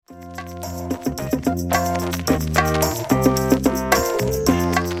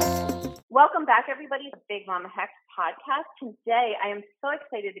Welcome back, everybody, to Big Mama Hex podcast. Today, I am so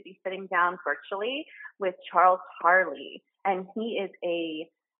excited to be sitting down virtually with Charles Harley. And he is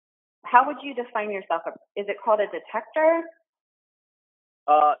how would you define yourself? Is it called a detector?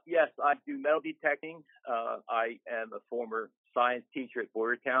 Yes, I do metal detecting. I am a former science teacher at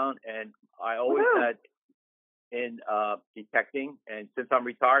Boyertown, and I always had in detecting. And since I'm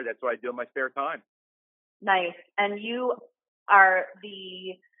retired, that's what I do in my spare time. Nice. And you are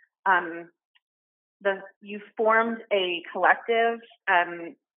you formed a collective. I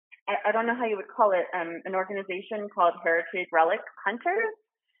don't know how you would call it. An organization called Heritage Relic Hunters.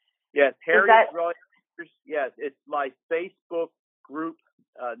 Yes, Heritage Relic Hunters. Yes, it's my Facebook group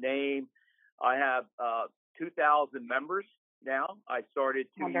name. I have 2,000 members now. I started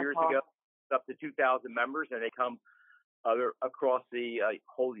 2 years ago, up to 2,000 members, and they come across the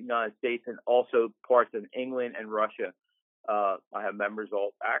whole United States and also parts of England and Russia. I have members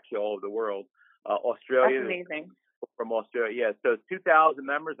all over the world. Australia. That's amazing. From Australia, yeah. So 2,000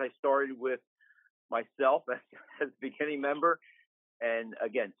 members. I started with myself as a beginning member, and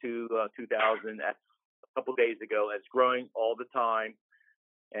again, 2,000 a couple of days ago. It's growing all the time.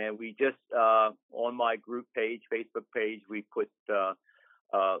 And we just, on my group page, Facebook page, we put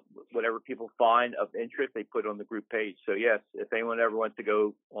whatever people find of interest, they put on the group page. So, yes, if anyone ever wants to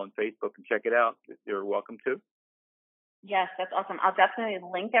go on Facebook and check it out, they're welcome to. Yes, that's awesome. I'll definitely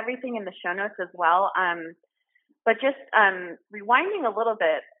link everything in the show notes as well. But just rewinding a little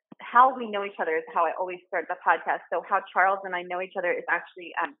bit, how we know each other is how I always start the podcast. So how Charles and I know each other is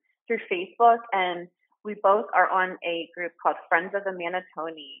actually through Facebook, and we both are on a group called Friends of the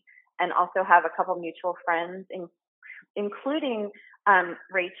Manatoni, and also have a couple mutual friends, including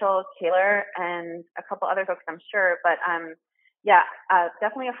Rachel, Taylor, and a couple other folks, I'm sure. But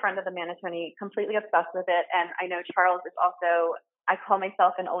definitely a friend of the Manatoni, completely obsessed with it. And I know Charles is also, I call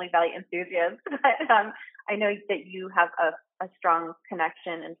myself an Ole Valley enthusiast, but I know that you have a strong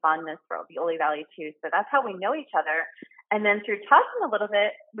connection and fondness for the Ole Valley too. So that's how we know each other. And then through talking a little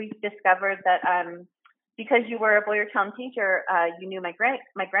bit, we discovered that because you were a Boyertown teacher, you knew my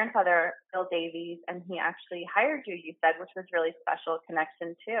grandfather, Bill Davies, and he actually hired you, you said, which was really special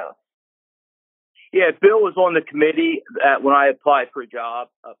connection too. Yeah, Bill was on the committee when I applied for a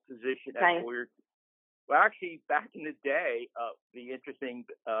position at Boyertown. Well, actually, back in the day, the interesting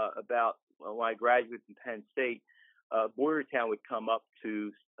about when I graduated from Penn State, Boyertown would come up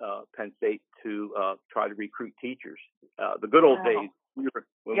to Penn State to try to recruit teachers. The good old days. When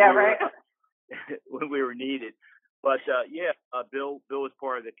we were needed. But Bill was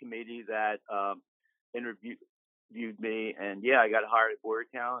part of the committee that interviewed me, and I got hired at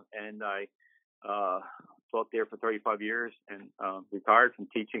Boyertown, and I taught there for 35 years and retired from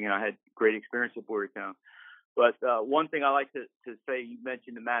teaching, and I had great experience at Boyertown. But one thing I like to say, you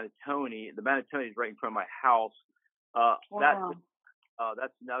mentioned the Manatoni. The Manatoni is right in front of my house.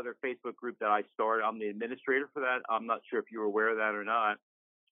 That's another Facebook group that I started. I'm the administrator for that. I'm not sure if you were aware of that or not.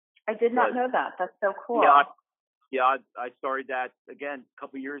 I did not know that. That's so cool. I started that, again, a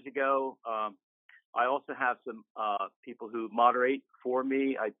couple of years ago. I also have some people who moderate for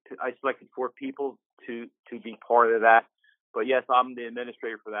me. I selected 4 people to be part of that. But, yes, I'm the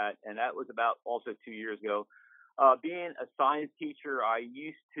administrator for that, and that was about also 2 years ago. Being a science teacher, I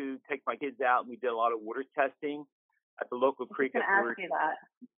used to take my kids out, and we did a lot of water testing at the local creek. I was going to ask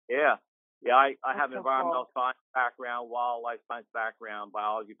you that. Yeah, I have an environmental science background, wildlife science background,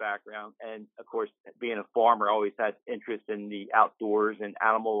 biology background, and of course, being a farmer, I always had interest in the outdoors and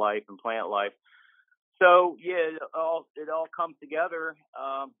animal life and plant life. So it all comes together.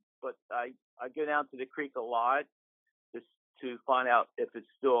 But I go down to the creek a lot just to find out if it's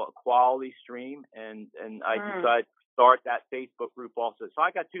still a quality stream, and I decided to start that Facebook group also. So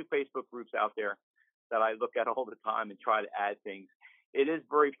I got 2 Facebook groups out there that I look at all the time and try to add things. It is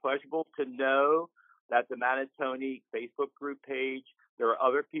very pleasurable to know that the Manatoni Facebook group page, there are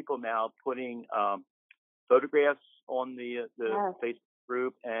other people now putting photographs on the Facebook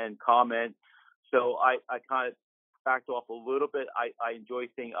group and comment. So I kind of backed off a little bit. I enjoy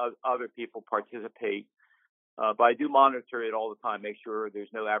seeing other people participate. But I do monitor it all the time, make sure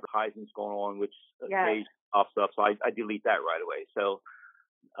there's no advertisements going on, which page pops up. So I delete that right away. So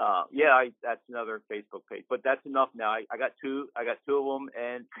that's another Facebook page, but that's enough now. I got 2 of them,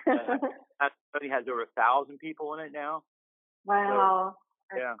 and that study has over 1,000 people in it now. Wow,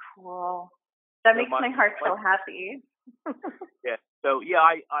 so, that's cool. That makes my heart so happy.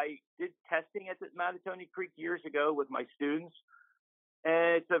 I did testing at the Manatoni Creek years ago with my students,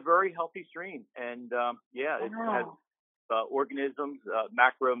 and it's a very healthy stream. And it has organisms,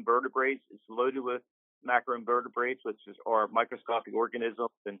 macroinvertebrates. It's loaded with macroinvertebrates, which are microscopic organisms,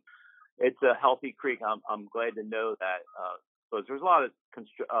 and it's a healthy creek. I'm glad to know that. Because there's a lot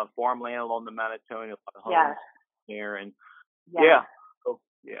of farmland along the Manitonia, a lot of homes there, and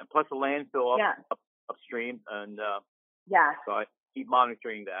plus the landfill upstream, and so I keep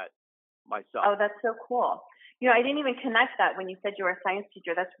monitoring that myself. Oh, that's so cool. I didn't even connect that when you said you were a science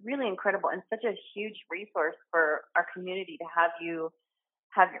teacher. That's really incredible and such a huge resource for our community to have you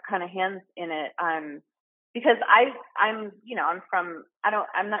have your kind of hands in it. Because I'm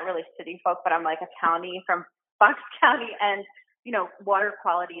not really city folk, but I'm like a townie from Fox County, and water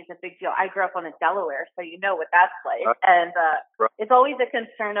quality is a big deal. I grew up on the Delaware, so you know what that's like. And it's always a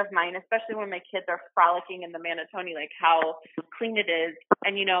concern of mine, especially when my kids are frolicking in the Manitonia, like how clean it is.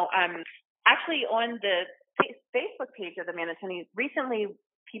 And actually on the Facebook page of the Manitonia, recently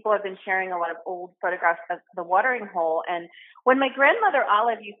people have been sharing a lot of old photographs of the watering hole. And when my grandmother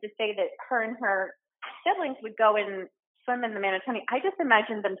Olive used to say that her and her siblings would go and swim in the Manitonia, I just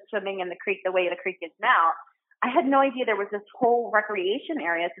imagined them swimming in the creek the way the creek is now. I had no idea there was this whole recreation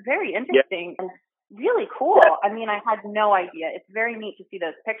area. It's very interesting and really cool. I mean, I had no idea. It's very neat to see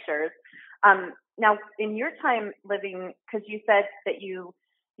those pictures. Now, in your time living, because you said that you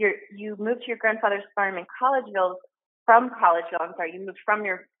moved to your grandfather's farm in Collegeville, you moved from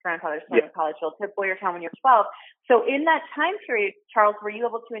your grandfather's farm in Collegeville to Boyertown when you were 12. So in that time period, Charles, were you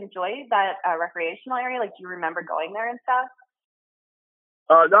able to enjoy that recreational area? Like, do you remember going there and stuff?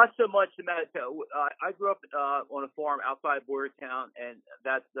 Not so much the Manitoba. I grew up on a farm outside Boyertown, and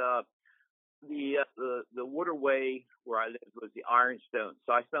that's the waterway where I lived was the Ironstone.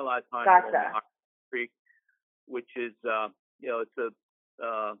 So I spent a lot of time on the Iron Creek, which is it's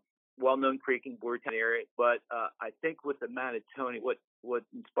a well-known creek in Boyertown area. But I think with the Manitoba, what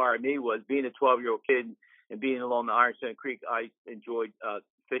inspired me was being a 12-year-old kid and being along the Ironstone Creek. I enjoyed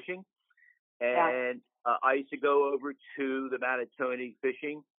fishing, and I used to go over to the Manitoba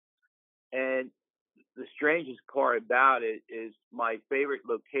fishing, and the strangest part about it is my favorite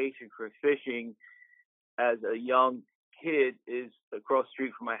location for fishing as a young kid is across the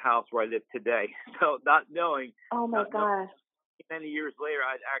street from my house where I live today. So not knowing, many years later,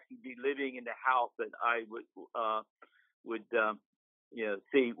 I'd actually be living in the house that I would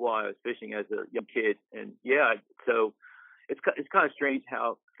see while I was fishing as a young kid. And so it's kind of strange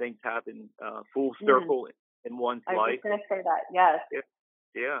how things happen full circle in one's life. I was going to say that, yes.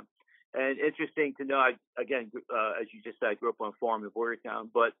 Yeah. And interesting to know, as you just said, I grew up on a farm in Boyertown,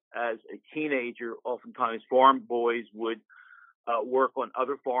 but as a teenager, oftentimes farm boys would work on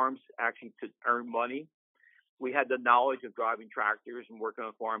other farms actually to earn money. We had the knowledge of driving tractors and working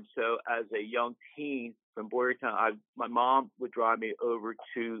on farms. So as a young teen from Boyertown, my mom would drive me over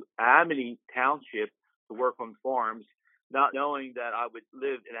to Amity Township to work on farms, not knowing that I would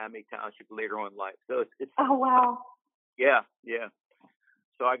live in Amity Township later on in life. So it's oh, wow. Yeah.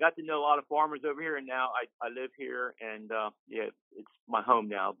 So I got to know a lot of farmers over here, and now I live here, and it's my home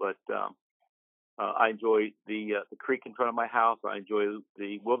now. But I enjoy the creek in front of my house. I enjoy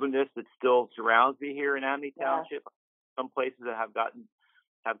the wilderness that still surrounds me here in Amity Township. Some places that have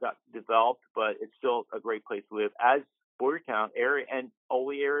got developed, but it's still a great place to live. As Boyertown area and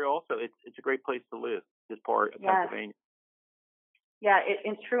Ole area also, it's a great place to live. This part of Pennsylvania. Yeah,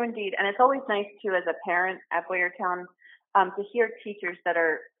 it's true indeed, and it's always nice too as a parent at Boyertown to hear teachers that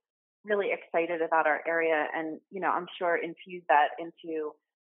are really excited about our area, and I'm sure infuse that into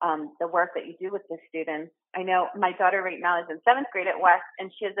the work that you do with the students. I know my daughter right now is in 7th grade at West,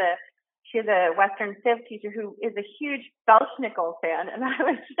 and she has a Western Civ teacher who is a huge Belschnickel fan, and I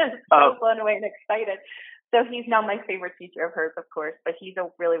was just so blown away and excited. So he's now my favorite teacher of hers, of course, but he's a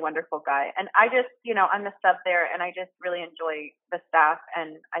really wonderful guy. And I just, I'm the sub there, and I just really enjoy the staff.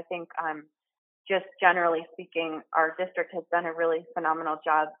 And I think just generally speaking, our district has done a really phenomenal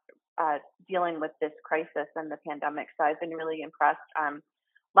job dealing with this crisis and the pandemic. So I've been really impressed. A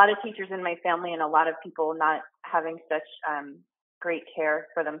lot of teachers in my family and a lot of people not having such great care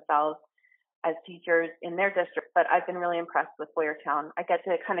for themselves as teachers in their district, but I've been really impressed with Boyertown. I get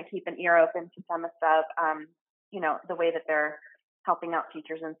to kind of keep an ear open to some stuff, the way that they're helping out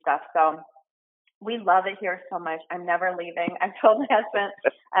teachers and stuff. So we love it here so much. I'm never leaving. I've told my husband,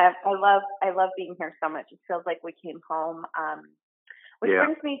 I love being here so much. It feels like we came home. Which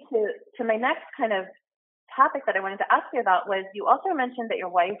brings me to my next kind of topic that I wanted to ask you about was you also mentioned that your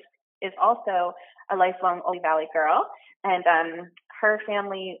wife is also a lifelong Ole Valley girl, and her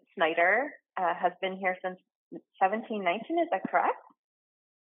family, Snyder, has been here since 1719. Is that correct?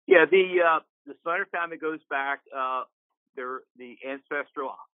 Yeah, the Snyder family goes back. The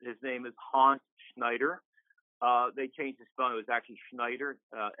ancestral. His name is Hans Schneider. They changed the spelling. It was actually Schneider,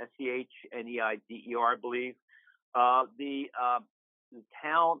 Schneider, I believe. the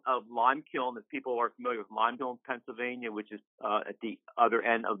town of Limekiln, if people are familiar with Limekiln, Pennsylvania, which is at the other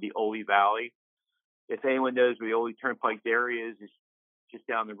end of the Ole Valley. If anyone knows where the Ole Turnpike there is, it's just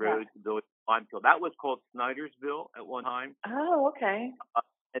down the road to the village of Limekiln. That was called Snydersville at one time. Oh, okay.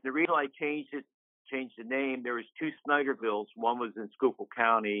 And the reason I changed the name, there was two Snydervilles. One was in Schuylkill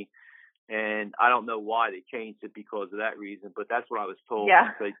County, and I don't know why they changed it because of that reason, but that's what I was told.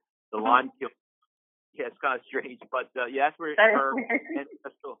 Yeah. The Limekiln. Yeah, it's kind of strange, but that's where her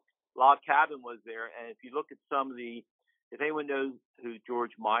log cabin was there. And if you look at if anyone knows who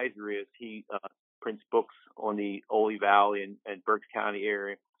George Miser is, he prints books on the Ole Valley and Berks County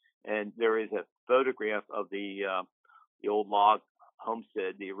area. And there is a photograph of the old log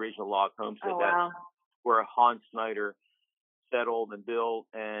homestead, the original log homestead, where Hans Snyder settled and built,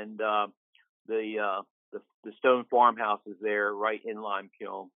 and the stone farmhouse is there right in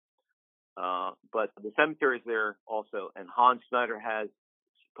Limekiln. But the cemetery is there also, and Hans Snyder has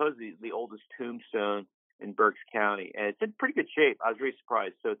supposedly the oldest tombstone in Berks County, and it's in pretty good shape. I was really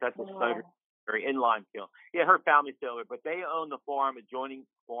surprised. So that's a Snyder cemetery in Limekiln. Yeah, her family's still there, but they own the farm, adjoining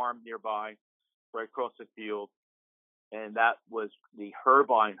farm nearby, right across the field, and that was the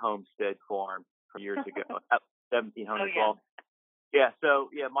Herbine Homestead Farm from years ago, 1712. So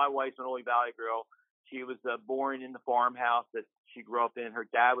my wife's an Ole Valley girl. She was born in the farmhouse that she grew up in. Her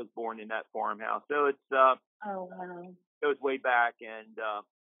dad was born in that farmhouse. So it's goes way back, and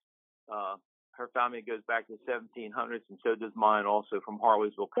her family goes back to the 1700s, and so does mine, also from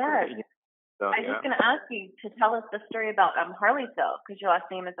Harleysville. Yes. So, I was just going to ask you to tell us the story about Harleysville, because your last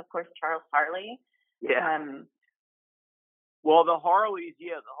name is, of course, Charles Harley. Yeah. Well, the Harleys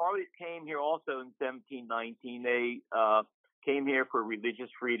came here also in 1719. They came here for religious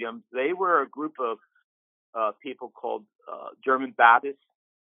freedom. They were a group of people called German Baptists.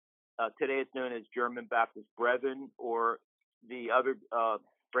 Today it's known as German Baptist Brethren, or the other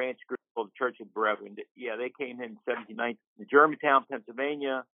branch group called the Church of Brethren. Yeah, they came in 1719 to Germantown,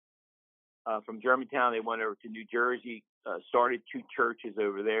 Pennsylvania. From Germantown, they went over to New Jersey, started two churches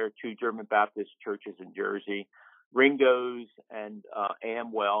over there, two German Baptist churches in Jersey. Ringo's and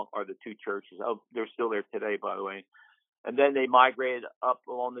Amwell are the two churches. Oh, they're still there today, by the way. And then they migrated up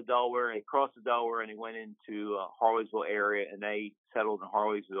along the Delaware and across the Delaware, and they went into Harleysville area, and they settled in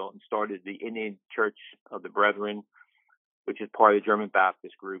Harleysville and started the Indian Church of the Brethren, which is part of the German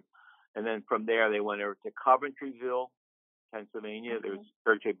Baptist group. And then from there, they went over to Coventryville, Pennsylvania. There's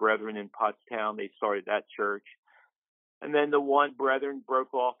Church of Brethren in Pottstown. They started that church. And then the one Brethren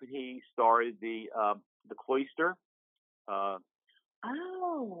broke off, and he started the cloister.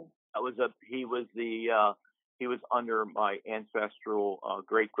 He was under my ancestral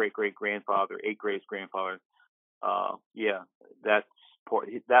great grandfather, eighth great grandfather. That's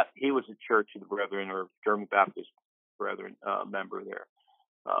that he was a Church of the Brethren, or German Baptist Brethren member there.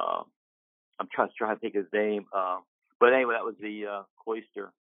 I'm trying to think his name. But anyway, that was the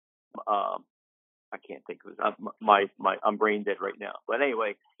cloister. I can't think of it. I'm brain dead right now. But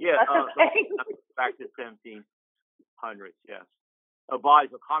anyway, back to 1700s. Yes.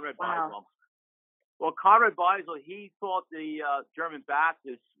 Conrad Beisel. Well, Conrad Beisel, he taught the German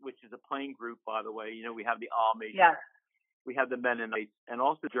Baptists, which is a plain group, by the way. You know, we have the Amish, we have the Mennonites, and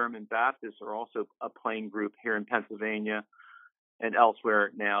also German Baptists are also a plain group here in Pennsylvania and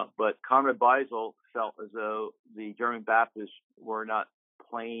elsewhere now. But Conrad Beisel felt as though the German Baptists were not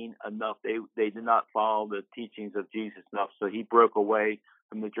plain enough. They did not follow the teachings of Jesus enough. So he broke away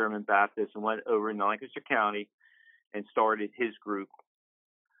from the German Baptists and went over into Lancaster County and started his group.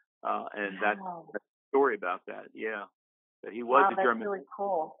 And that's the story about that. Yeah. That he was a German. That's really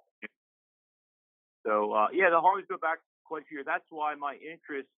cool. So, the Harleys go back quite a few years. That's why my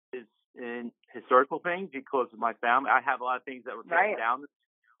interest is in historical things, because of my family. I have a lot of things that were passed down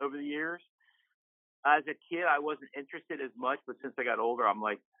over the years. As a kid, I wasn't interested as much, but since I got older, I'm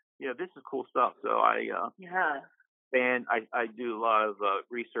like, this is cool stuff. So I do a lot of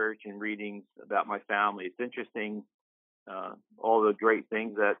research and readings about my family. It's interesting, all the great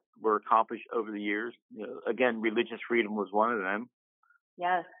things that were accomplished over the years. Again, religious freedom was one of them.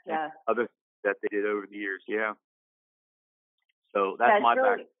 Yes. Other that they did over the years. Yeah. So that's my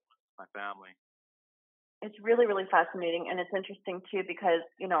background, my family. It's really, really fascinating, and it's interesting too because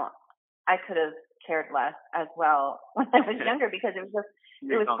I could have cared less as well when I was younger, because it was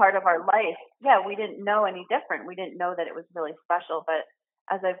part of our life. Yeah, we didn't know any different. We didn't know that it was really special. But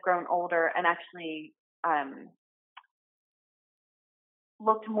as I've grown older and actually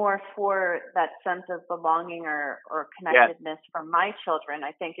looked more for that sense of belonging or connectedness from my children,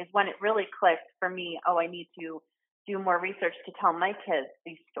 I think is when it really clicked for me. I need to do more research to tell my kids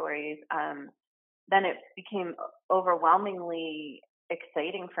these stories. Then it became overwhelmingly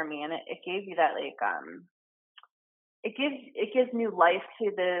exciting for me, and it gave you that like it gives new life to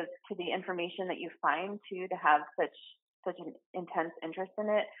the information that you find too, to have such an intense interest in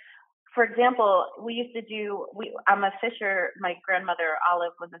it. For example, we used to do I'm a fisher. My grandmother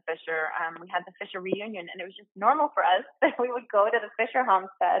Olive was a fisher. We had the fisher reunion, and it was just normal for us that we would go to the fisher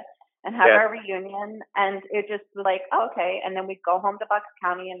homestead and have our reunion, and it just was like, oh, okay, and then we'd go home to Bucks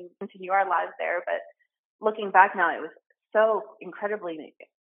County and continue our lives there. But looking back now, it was so incredibly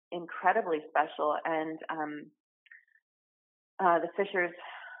special, and the Fishers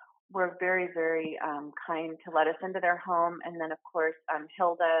were very, very kind to let us into their home. And then, of course,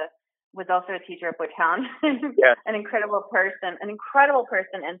 Hilda was also a teacher at Boytown, an incredible person,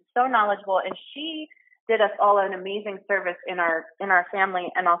 and so knowledgeable. And she did us all an amazing service in our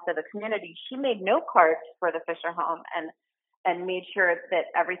family and also the community. She made note cards for the Fisher home and made sure that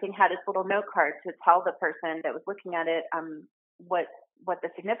everything had its little note card to tell the person that was looking at it what the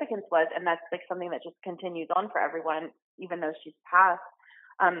significance was. And that's like something that just continues on for everyone, even though she's passed.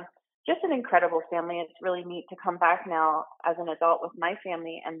 Just an incredible family. It's really neat to come back now as an adult with my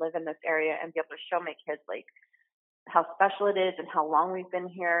family and live in this area and be able to show my kids like how special it is and how long we've been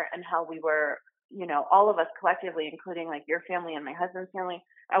here and how we were, all of us collectively, including like your family and my husband's family,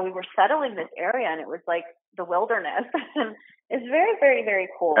 we were settling this area, and it was like the wilderness. And it's very, very, very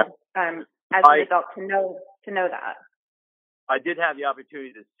cool as an adult to know that. I did have the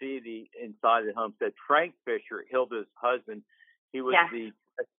opportunity to see the inside of the homestead. Frank Fisher, Hilda's husband, he was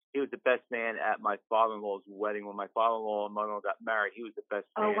the best man at my father-in-law's wedding. When my father-in-law and mother-in-law got married, he was the best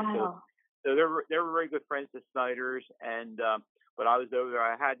man. Oh, wow. So they were very good friends, the Snyders, and but I was over there.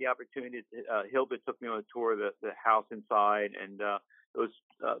 I had the opportunity. Hilda took me on a tour of the house inside, and it was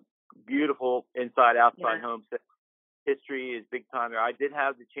beautiful inside, outside homestead. History is big time there. I did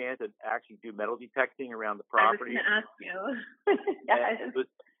have the chance to actually do metal detecting around the property. I was going to ask you. It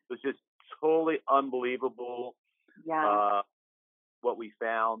was just totally unbelievable. Yeah. What we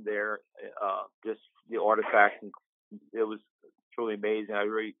found there, just the artifacts, and it was truly amazing. I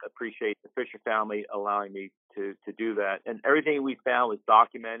really appreciate the Fisher family allowing me to do that. And everything we found was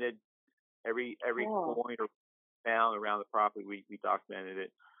documented. Every coin or found around the property, we documented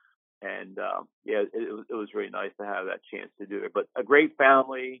it. And it was really nice to have that chance to do it. But a great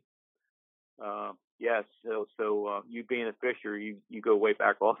family. Yes. So you being a Fisher, you go way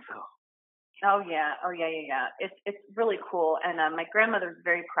back also. Oh yeah. It's really cool, and my grandmother's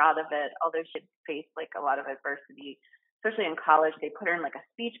very proud of it. Although she faced like a lot of adversity, especially in college. They put her in like a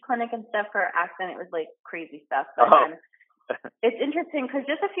speech clinic and stuff for her accent. It was like crazy stuff. But it's interesting because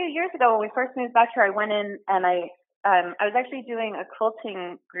just a few years ago when we first moved back here, I went in and I was actually doing a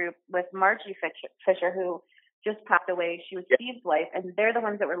quilting group with Margie Fisher, who just passed away. She was Steve's wife, and they're the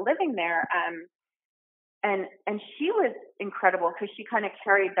ones that were living there. And she was incredible because she kind of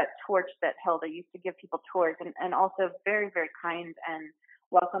carried that torch that Hilda used to give people tours, and also very, very kind and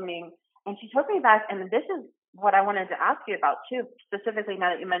welcoming. And she took me back, and this is what I wanted to ask you about too, specifically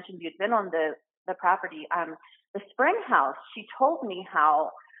now that you mentioned you'd been on the property. The spring house, she told me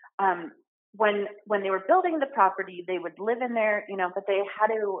how when they were building the property, they would live in there, but they had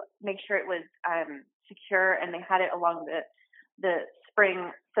to make sure it was secure, and they had it along the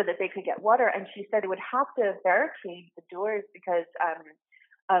spring so that they could get water. And she said it would have to barricade the doors because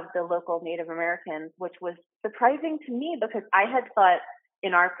of the local Native Americans, which was surprising to me because I had thought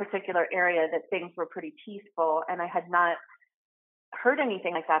in our particular area that things were pretty peaceful, and I had not heard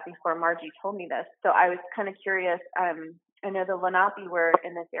anything like that before Margie told me this. So I was kind of curious. I know the Lenape were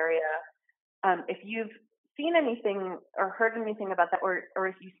in this area. If you've seen anything or heard anything about that, or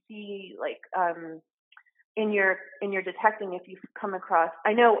if you see like in your detecting, if you've come across,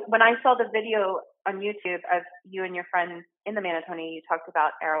 I know when I saw the video on YouTube of you and your friends in the Manatoni, you talked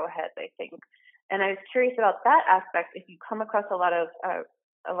about arrowheads, I think, and I was curious about that aspect. If you come across a lot of,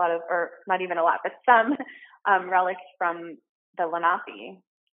 or not even a lot, but some relics from the Lenape.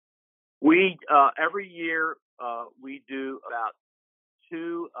 We every year we do about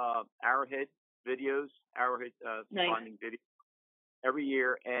 2 arrowhead finding videos every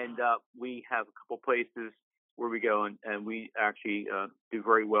year, and we have a couple places where we go and we actually do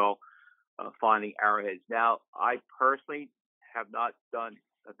very well finding arrowheads. Now, I personally have not done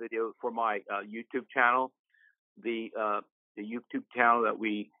a video for my YouTube channel. The YouTube channel that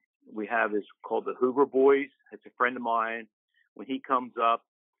we have is called the Hoover Boys. It's a friend of mine. When he comes up,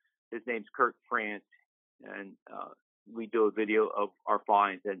 his name's Kurt France, and we do a video of our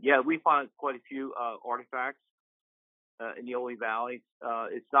finds. And yeah, we find quite a few artifacts in the Ole Valley.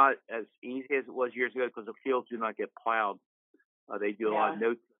 It's not as easy as it was years ago because the fields do not get plowed. They do a lot of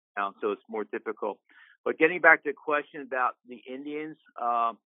down, so it's more difficult. But getting back to the question about the Indians,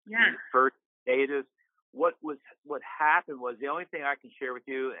 the first natives, what happened was, the only thing I can share with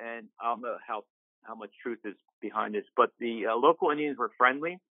you, and I don't know how much truth is behind this, but the local Indians were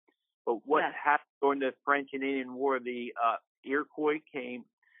friendly. But what happened during the French and Indian War, the Iroquois came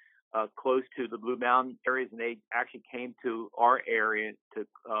close to the Blue Mountain areas, and they actually came to our area to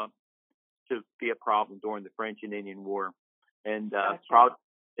be a problem during the French and Indian War. And probably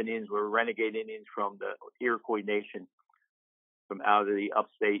Indians were renegade Indians from the Iroquois Nation from out of the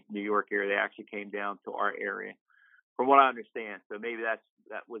upstate New York area. They actually came down to our area, from what I understand. So maybe that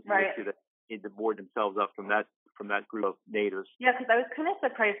was the issue, that they needed to board themselves up from that group of natives. Yeah, because I was kind of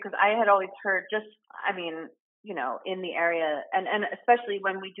surprised, because I had always heard in the area, and especially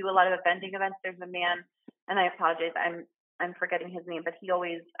when we do a lot of vending events, there's a man, and I apologize, I'm forgetting his name, but he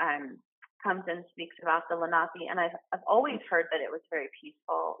always comes and speaks about the Lenape, and I've always heard that it was very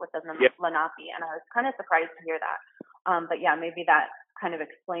peaceful with the Lenape, and I was kind of surprised to hear that. But yeah, maybe that kind of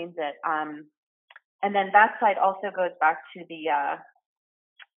explains it. And then that side also goes back to the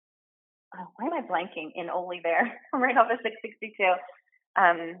why am I blanking in Ole there? I'm right off of 662.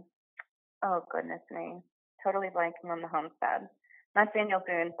 Oh goodness me, totally blanking on the homestead. Not Daniel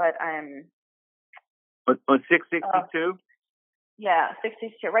Boone, but on 662. Yeah,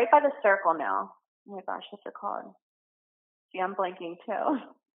 662, right by the circle now. Oh my gosh, what's it called? See, I'm blanking too.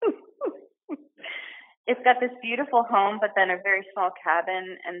 It's got this beautiful home, but then a very small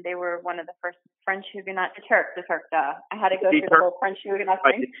cabin, and they were one of the first French Huguenot, the Turk, I had to go through the whole French Huguenot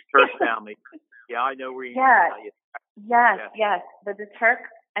thing. The Turk family. Yeah, I know where you Yes, the Turk.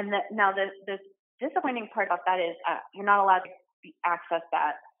 And now the disappointing part about that is you're not allowed to access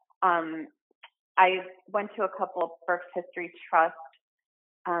that. I went to a couple of Berks History Trust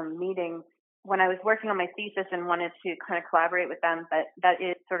meetings when I was working on my thesis and wanted to kind of collaborate with them, but that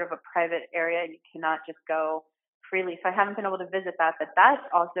is sort of a private area. You cannot just go freely. So I haven't been able to visit that, but that's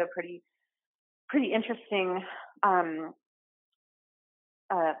also pretty interesting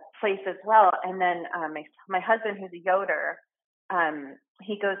place as well. And then my husband, who's a Yoder,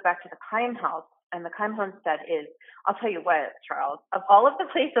 he goes back to the Kime House, and the Kime Homestead is, I'll tell you what, Charles, of all of the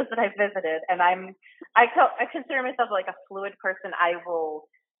places that I've visited, and I consider myself like a fluid person. I will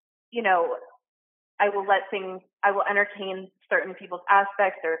entertain certain people's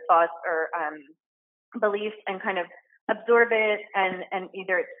aspects or thoughts or beliefs and kind of absorb it, and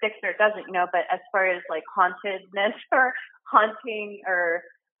either it sticks or it doesn't, but as far as like hauntedness or haunting or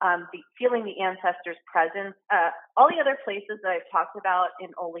feeling the ancestors' presence, all the other places that I've talked about in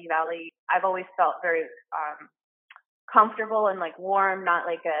Ole Valley, I've always felt very comfortable and like warm, not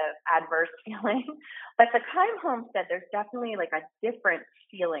like a adverse feeling. But the Kime Homestead, there's definitely like a different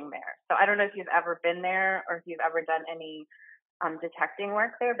feeling there. So I don't know if you've ever been there or if you've ever done any detecting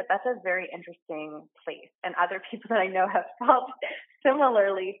work there, but that's a very interesting place. And other people that I know have felt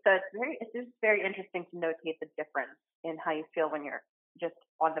similarly. So it's just very interesting to notate the difference in how you feel when you're just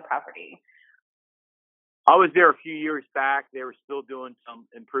on the property. I was there a few years back. They were still doing some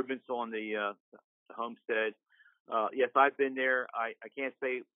improvements on the homestead. Yes, I've been there. I can't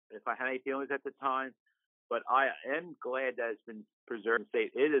say if I had any feelings at the time, but I am glad that it's been preserved and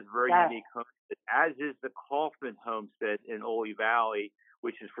saved. It is a very unique homestead, as is the Kaufman Homestead in Ole Valley,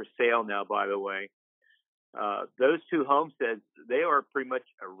 which is for sale now, by the way. Those two homesteads, they are pretty much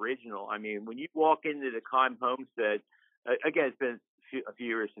original. I mean, when you walk into the Kime Homestead, again, it's been a few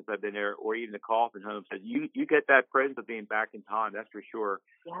years since I've been there, or even the Kaufman Homestead, you get that presence of being back in time, that's for sure.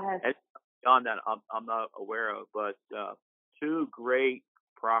 Yes. And beyond that, I'm not aware of, but two great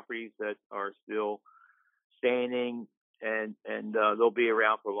properties that are still standing, and they'll be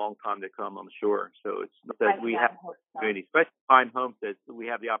around for a long time to come, I'm sure. So it's that we have community, especially Kime Homestead, so we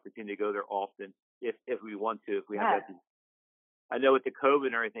have the opportunity to go there often if we want to, if we have that. I know with the COVID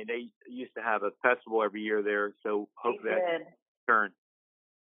and everything, they used to have a festival every year there, so hopefully that's turn.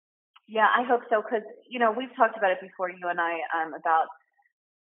 Yeah, I hope so, because we've talked about it before, you and I, about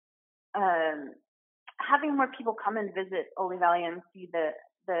having more people come and visit Ole Valley and see the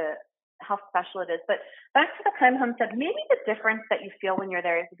how special it is. But back to the Kime Homestead, maybe the difference that you feel when you're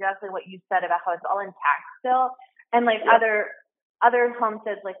there is exactly what you said about how it's all intact still, and like other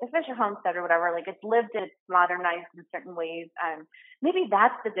homesteads, like the Fisher Homestead or whatever, like it's lived, it's modernized in certain ways. Maybe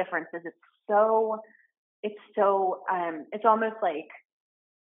that's the difference. Is it's almost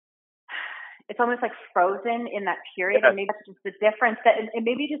like frozen in that period, and maybe that's just the difference. That it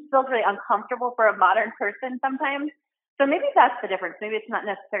maybe just feels really uncomfortable for a modern person sometimes. So maybe that's the difference. Maybe it's not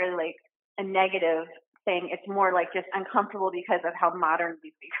necessarily like a negative thing. It's more like just uncomfortable because of how modern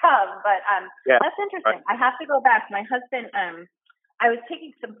we've become. But that's interesting. I have to go back. My husband, I was taking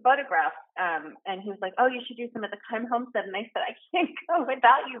some photographs, and he was like, "Oh, you should do some at the Time Homestead." And I said, "I can't go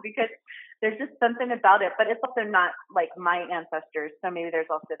without you because there's just something about it." But it's also not like my ancestors, so maybe there's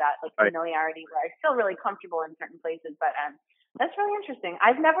also that like familiarity where I feel really comfortable in certain places. But that's really interesting.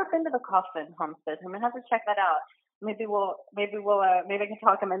 I've never been to the Kaufman Homestead. I'm gonna have to check that out. Maybe I can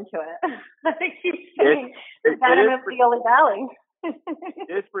talk him into it. I think he's saying that I'm of the Ole Valley. It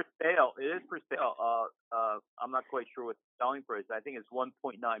is for sale. I'm not quite sure what the selling price. I think it's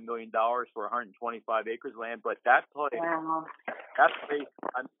 $1.9 million for 125 acres of land. But that place, that place,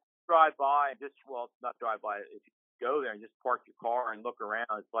 I drive by, not drive by. If you go there and just park your car and look around,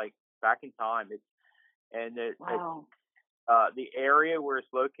 it's like back in time. It's the area where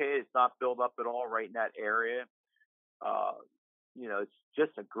it's located. It's not built up at all right in that area. It's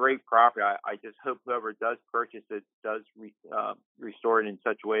just a great property. I just hope whoever does purchase it does restore it in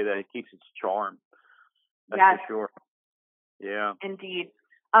such a way that it keeps its charm. That's for sure. Yeah. Indeed.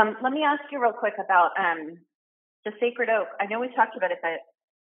 Let me ask you real quick about the sacred oak. I know we talked about it, but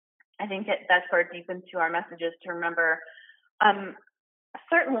I think that's where it deep into our messages to remember.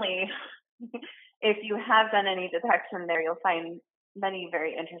 Certainly, if you have done any detection there, you'll find many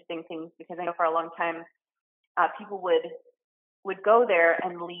very interesting things, because I know for a long time people would go there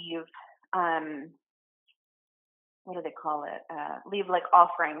and leave what do they call it? Leave like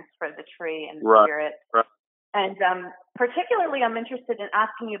offerings for the tree and the spirit. Right. And particularly, I'm interested in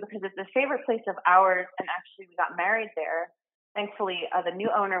asking you because it's a favorite place of ours, and actually we got married there. Thankfully, the new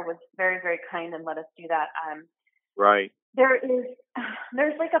owner was very, very kind and let us do that. Right.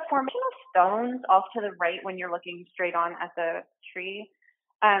 There's like a formation of stones off to the right when you're looking straight on at the tree.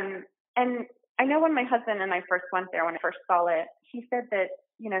 And I know when my husband and I first went there, when I first saw it, he said that,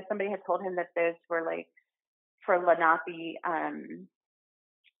 somebody had told him that those were like for Lenape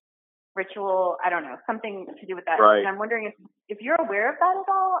ritual. I don't know, something to do with that. Right. And I'm wondering if you're aware of that at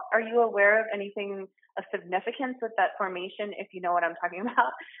all. Are you aware of anything of significance with that formation, if you know what I'm talking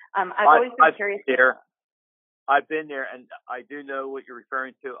about? I've always been curious. I've been there, and I do know what you're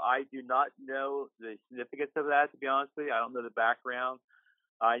referring to. I do not know the significance of that, to be honest with you. I don't know the background.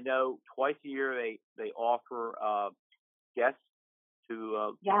 I know twice a year they offer guests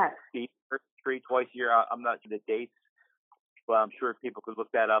to see the tree twice a year. I'm not sure the dates, but I'm sure people could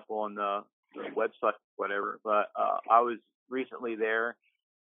look that up on the website, whatever. But I was recently there.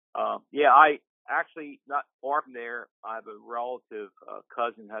 I actually not far from there. I have a relative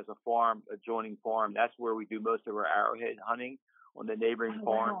cousin has a farm, adjoining farm. That's where we do most of our arrowhead hunting, on the neighboring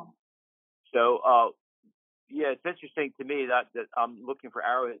farm. Wow. So it's interesting to me that I'm looking for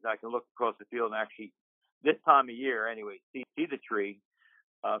arrowheads. I can look across the field and actually, this time of year anyway, see the tree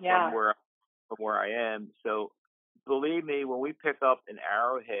from where I am. So believe me, when we pick up an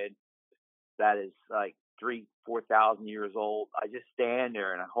arrowhead that is like 3,000-4,000 years old, I just stand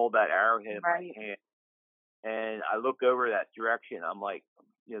there and I hold that arrowhead in my hand, and I look over that direction. I'm like,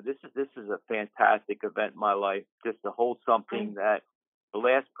 this is a fantastic event in my life, just to hold something that the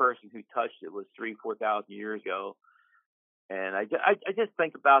last person who touched it was 3,000-4,000 years ago. And I just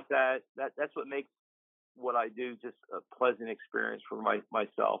think about that. That's what makes what I do just a pleasant experience for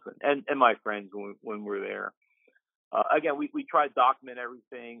myself and my friends when we're there. Again, we try to document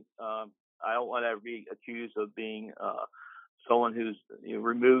everything. I don't want to be accused of being someone who's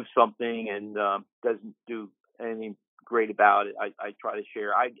removes something and doesn't do anything great about it. I try to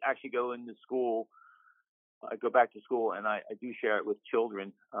share. I actually go into school. I go back to school and I do share it with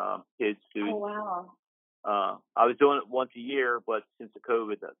children, kids, students. Oh, wow. I was doing it once a year, but since the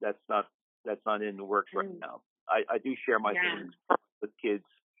COVID, that's not in the works right now. I do share my things with kids,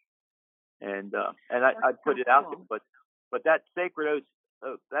 and I put it out there. But that Sacred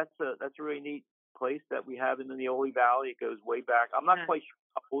Oaks, that's a really neat place that we have in the Ole Valley. It goes way back. I'm not quite sure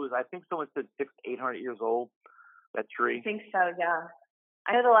how old it is. I think someone said 600-800 years old. That tree. I think so. Yeah.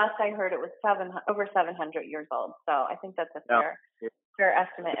 I know the last I heard it was over 700 years old. So I think that's a fair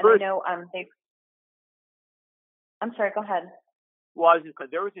estimate. And I know I'm sorry. Go ahead. Well,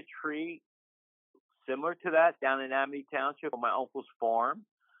 there was a tree similar to that down in Amity Township on my uncle's farm,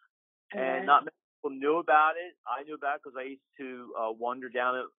 and not many people knew about it. I knew about it because I used to wander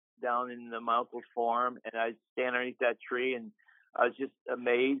down in my uncle's farm, and I'd stand underneath that tree, and I was just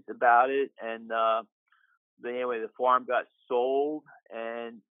amazed about it. And anyway, the farm got sold,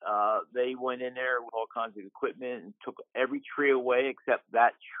 and they went in there with all kinds of equipment and took every tree away except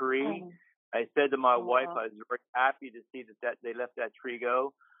that tree. I said to my wife, I was very happy to see that they let that tree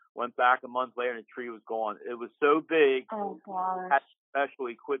go. Went back a month later, and the tree was gone. It was so big. Had special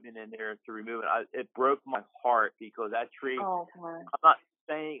equipment in there to remove it. It broke my heart because that tree. I'm not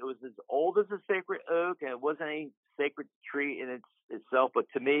saying it was as old as a sacred oak, and it wasn't a sacred tree in itself. But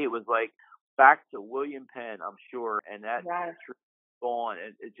to me, it was like back to William Penn, I'm sure, and that tree gone,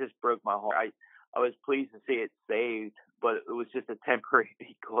 and it just broke my heart. I was pleased to see it saved, but it was just a temporary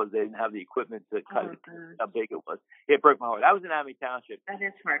because they didn't have the equipment to cut it how big it was. It broke my heart. That was in Amity Township. That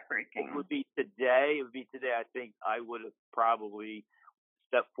is heartbreaking. It would be today. I think I would have probably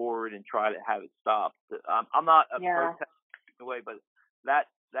stepped forward and tried to have it stopped. I'm not a protest away, but that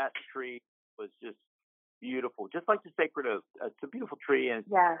tree was just beautiful, just like the sacred oak. It's a beautiful tree, and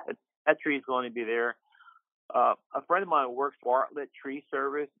that tree is going to be there. A friend of mine works for Bartlett Tree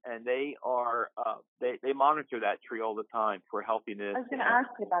Service, and they are they monitor that tree all the time for healthiness. I was going to ask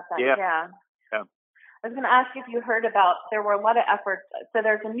you about that. Yeah. I was going to ask if you heard about. There were a lot of efforts. So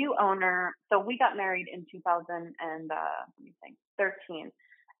there's a new owner. So we got married in 2013,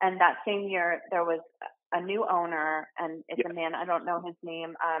 and that same year there was a new owner, and it's a man. I don't know his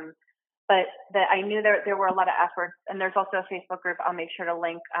name. But I knew there were a lot of efforts, and there's also a Facebook group. I'll make sure to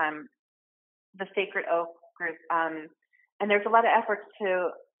link the Sacred Oak group, and there's a lot of efforts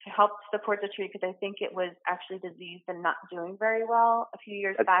to help support the tree because I think it was actually diseased and not doing very well a few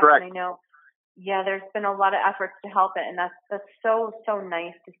years back. Correct. And I know, there's been a lot of efforts to help it, and that's so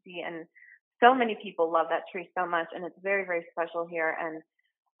nice to see. And so many people love that tree so much, and it's very, very special here. And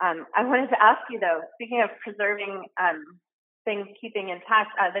I wanted to ask you though, speaking of preserving things keeping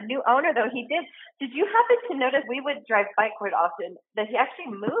intact, the new owner though, did you happen to notice, we would drive by quite often, that he actually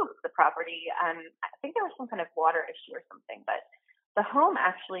moved the property? I think there was some kind of water issue or something, but the home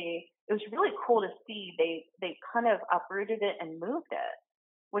actually, it was really cool to see. They kind of uprooted it and moved it,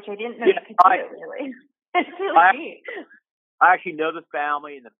 which I didn't know you could do, really. It's really neat. I actually know the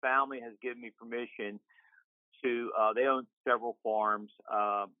family, and the family has given me permission to, they own several farms.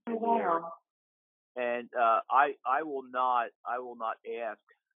 Wow. And I will not ask.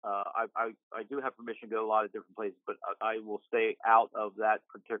 I do have permission to go to a lot of different places, but I will stay out of that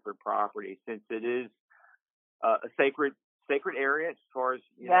particular property since it is a sacred area as far as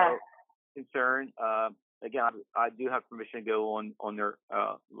concerned. Again, I do have permission to go on their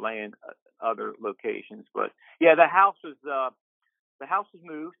land, other locations. But the house was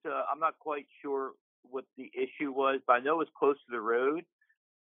moved. I'm not quite sure what the issue was, but I know it was close to the road.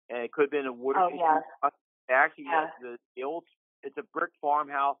 And it could have been a water issue. Actually, the old, it's a brick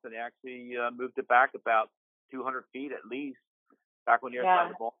farmhouse, and they actually moved it back about 200 feet at least, back on the other side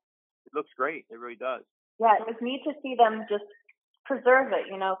of the ball. It looks great. It really does. Yeah, it was neat to see them just preserve it,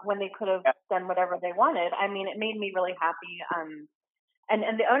 when they could have done whatever they wanted. I mean, it made me really happy.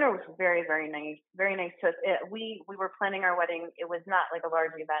 And the owner was very, very nice to us. We were planning our wedding. It was not like a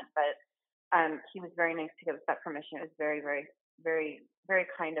large event, but he was very nice to give us that permission. It was very, very, very, very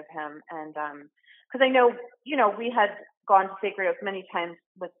kind of him. And because I know, we had gone to Sacred Oak many times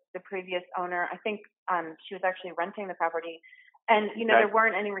with the previous owner. I think she was actually renting the property. And, there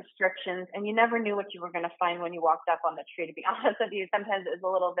weren't any restrictions, and you never knew what you were going to find when you walked up on the tree, to be honest with you. Sometimes it was a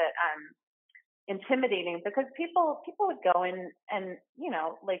little bit intimidating because people would go in and,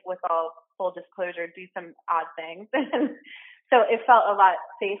 like with all full disclosure, do some odd things. So it felt a lot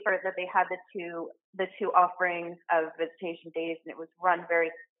safer that they had the two offerings of visitation days, and it was run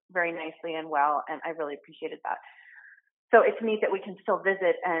very, very nicely and well, and I really appreciated that. So it's neat that we can still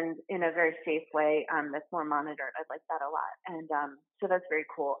visit and in a very safe way that's more monitored. I like that a lot. And so that's very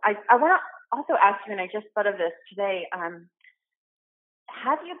cool. I want to also ask you, and I just thought of this today,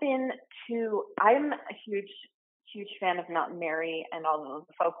 have you been to, I'm a huge fan of Mountain Mary and all of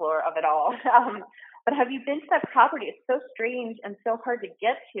the folklore of it all. But have you been to that property? It's so strange and so hard to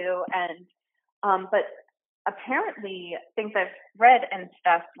get to. And but apparently things I've read and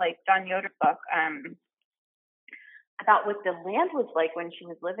stuff, like John Yoder's book, about what the land was like when she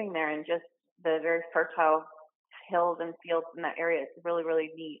was living there, and just the very fertile hills and fields in that area. It's a really,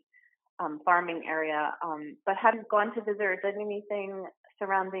 really neat farming area. But have you gone to visit or done anything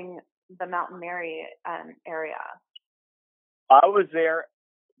surrounding the Mountain Mary area? I was there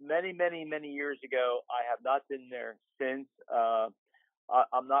many, many, many years ago. I have not been there since.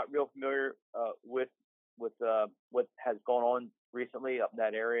 I'm not real familiar with what has gone on recently up in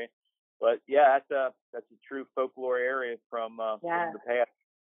that area. But that's a true folklore area from the past.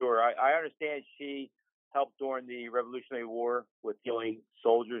 Sure, I understand she helped during the Revolutionary War with healing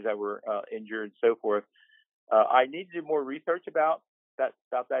soldiers that were injured and so forth. I need to do more research about that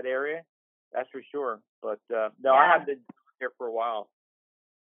area. That's for sure. But no, I haven't been here for a while.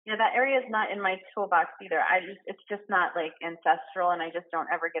 Yeah, that area is not in my toolbox either. It's just not like ancestral, and I just don't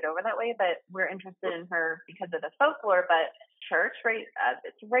ever get over that way. But we're interested in her because of the folklore. But church, right?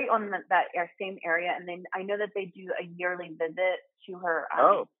 It's right on same area, and then I know that they do a yearly visit to her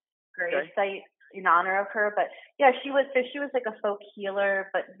grave site in honor of her. But yeah, she was like a folk healer,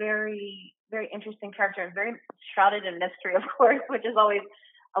 but very very interesting character and very shrouded in mystery, of course, which is always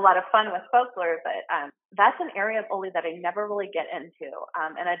a lot of fun with folklore, but that's an area of Oli that I never really get into,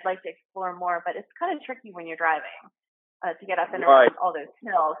 and I'd like to explore more. But it's kind of tricky when you're driving to get up and around all those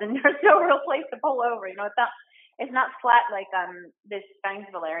hills, and there's no real place to pull over. It's not flat like this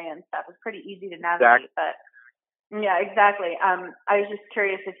Spangsville area and stuff. It's pretty easy to navigate, but yeah, exactly. I was just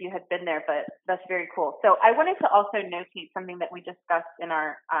curious if you had been there, but that's very cool. So I wanted to also notate something that we discussed in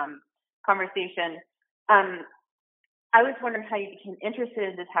our conversation. I was wondering how you became interested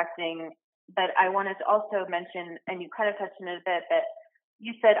in detecting, but I wanted to also mention, and you kind of touched on it a bit, that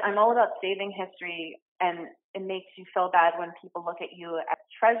you said, I'm all about saving history, and it makes you feel bad when people look at you as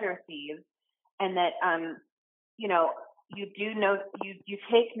treasure thieves, and that, you do know, you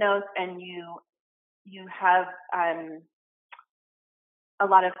take notes, and you have a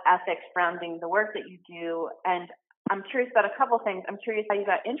lot of ethics surrounding the work that you do. And I'm curious about a couple things. I'm curious how you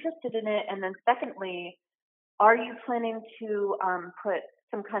got interested in it, and then secondly, are you planning to put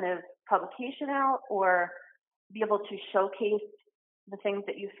some kind of publication out or be able to showcase the things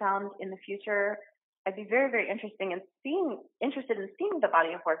that you found in the future? I'd be very, very interested in seeing the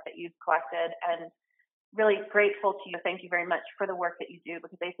body of work that you've collected, and really grateful to you. Thank you very much for the work that you do,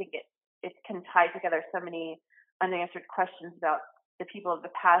 because I think it can tie together so many unanswered questions about the people of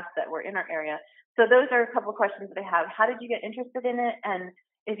the past that were in our area. So those are a couple of questions that I have. How did you get interested in it? And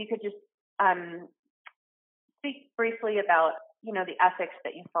if you could just speak briefly about, the ethics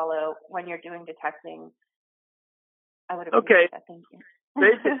that you follow when you're doing detecting, I would appreciate that. Thank you.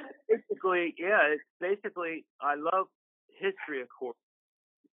 Basically, I love history, of course.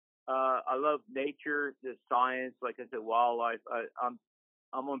 I love nature, the science, like I said, wildlife. I'm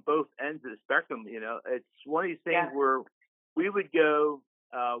on both ends of the spectrum. It's one of these things where we would go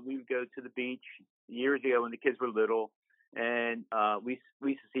to the beach years ago when the kids were little, and we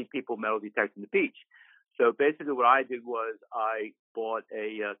used to see people metal detecting the beach. So basically what I did was I bought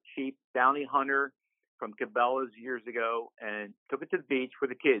a cheap bounty hunter from Cabela's years ago and took it to the beach for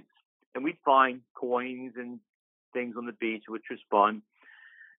the kids. And we'd find coins and things on the beach, which was fun.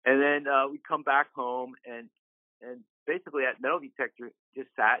 And then we'd come back home, and basically that metal detector just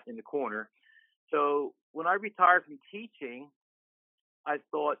sat in the corner. So when I retired from teaching, I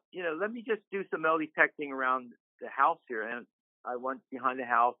thought, let me just do some metal detecting around the house here. And I went behind the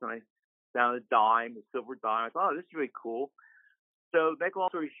house and I found a silver dime. I thought, oh, this is really cool. So, make a long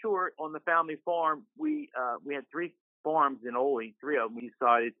story short, on the family farm, we had 3 farms in Oli, 3 of them. We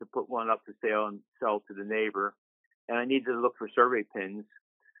decided to put one up for sale and sell to the neighbor. And I needed to look for survey pins.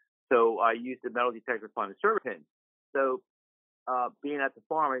 So I used the metal detector to find the survey pins. So being at the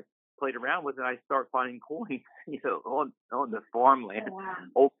farm, I played around with it, and I started finding coins, on the farmland. Oh, wow.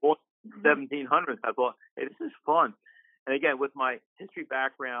 Old coins, 1700s. I thought, hey, this is fun. And again, with my history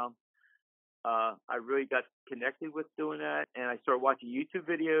background, I really got connected with doing that, and I started watching YouTube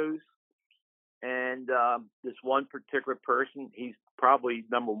videos. And this one particular person, he's probably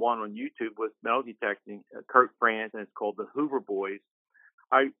number 1 on YouTube with metal detecting, Kurt France, and it's called the Hoover Boys.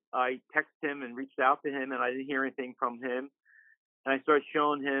 I texted him and reached out to him, and I didn't hear anything from him. And I started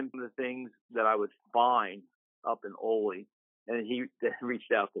showing him the things that I would find up in Oli, and he then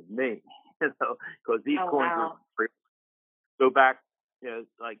reached out to me, because these coins were go back,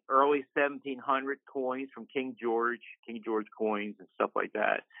 like early 1700 coins from King George coins and stuff like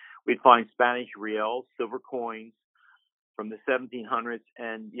that. We'd find Spanish reals, silver coins from the 1700s.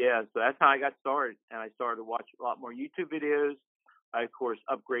 And so that's how I got started. And I started to watch a lot more YouTube videos. I, of course,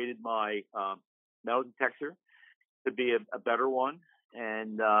 upgraded my metal detector to be a better one,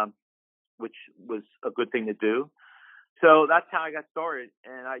 and which was a good thing to do. So that's how I got started,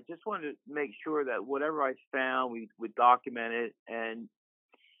 and I just wanted to make sure that whatever I found, we would document it, and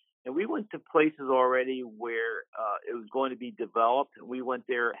we went to places already where it was going to be developed. We went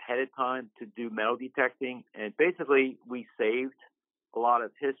there ahead of time to do metal detecting, and basically we saved a lot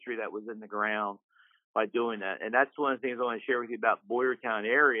of history that was in the ground by doing that. And that's one of the things I want to share with you about Boyertown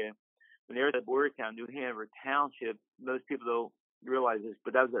area. When they're at Boyertown, New Hanover Township, most people don't realize this,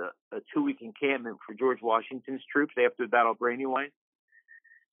 but that was a 2-week encampment for George Washington's troops after the Battle of Brandywine.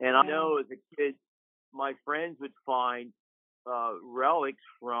 And I know as a kid, my friends would find relics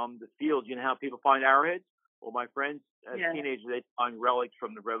from the field. You know how people find arrowheads? Well, my friends as teenagers, they'd find relics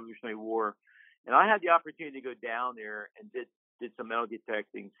from the Revolutionary War. And I had the opportunity to go down there and did some metal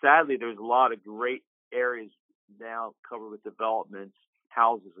detecting. Sadly, there's a lot of great areas now covered with developments,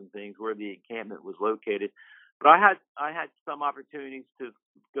 houses and things where the encampment was located. But I had some opportunities to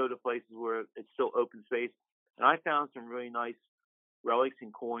go to places where it's still open space, and I found some really nice relics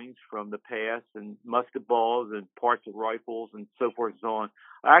and coins from the past, and musket balls and parts of rifles and so forth and so on.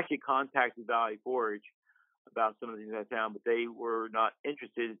 I actually contacted Valley Forge about some of the things I found, but they were not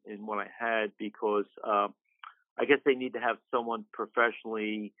interested in what I had because I guess they need to have someone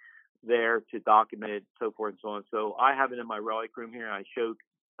professionally there to document it, so forth and so on. So I have it in my relic room here, and I show,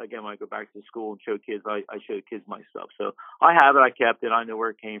 again, when I go back to school and show kids, I show kids my stuff. So I have it, I kept it, I know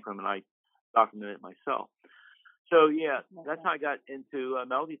where it came from, and I document it myself. So yeah, that's how I got into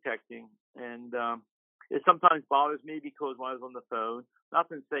metal detecting, and it sometimes bothers me because when I was on the phone, not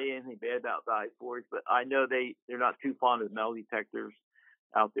to say anything bad about Valley Forge, but I know they're not too fond of metal detectors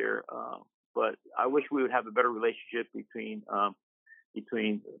out there. But I wish we would have a better relationship between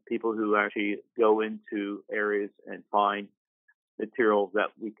people who actually go into areas and find materials that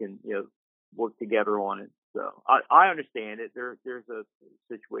we can work together on it. So I understand it. There's a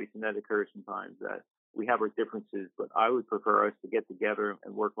situation that occurs sometimes that we have our differences, but I would prefer us to get together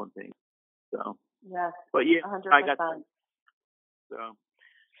and work on things. So yes, but yeah, 100%. I got so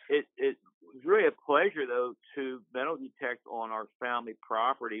it was really a pleasure though to metal detect on our family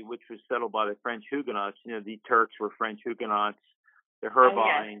property, which was settled by the French Huguenots. The Turks were French Huguenots. The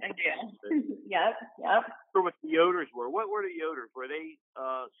Herbines. Yes, I do. Yep. Or what the Yoders were. What were the Yoders? Were they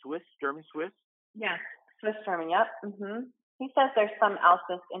Swiss, German Swiss? Yeah, Swiss German. Yep. He says there's some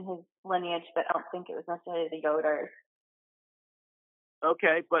Alsace in his lineage, but I don't think it was necessarily the Yoders.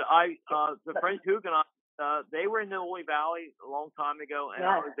 Okay, but the French Huguenots, they were in the Ole Valley a long time ago, and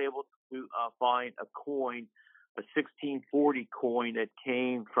I was able to find a coin, a 1640 coin that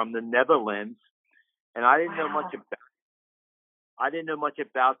came from the Netherlands, and I didn't know much about. I didn't know much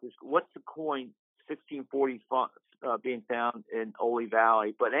about this. What's the coin 1640 being found in Ole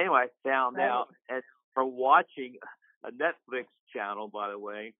Valley? But anyway, I found out, and from watching a Netflix channel, by the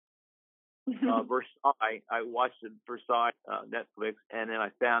way, Versailles. I watched the Versailles Netflix, and then I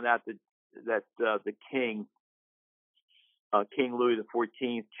found out that the king, King Louis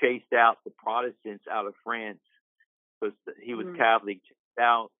XIV, chased out the Protestants out of France because he was Catholic.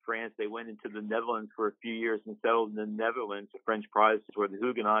 Out France, they went into the Netherlands for a few years and settled in the Netherlands. The French Protestants were the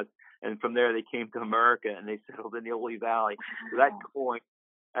Huguenots, and from there they came to America and they settled in the Ole Valley. So that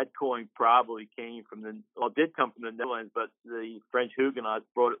coin probably did come from the Netherlands, but the French Huguenots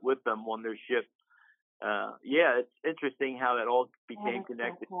brought it with them on their ship. Yeah, it's interesting how that all became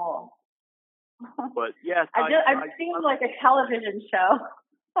connected. So cool. But yes, I've seen like a television show.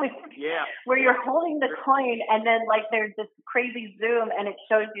 Where you're holding the coin and then like there's this crazy zoom and it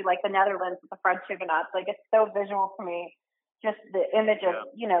shows you like the Netherlands with the French Huguenots. Like it's so visual to me. Just the image of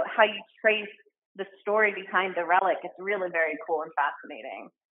how you trace the story behind the relic. It's really very cool and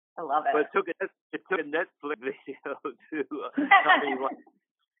fascinating. I love it. But it took a Netflix video to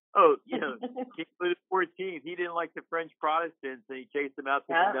King Louis XIV. He didn't like the French Protestants and he chased them out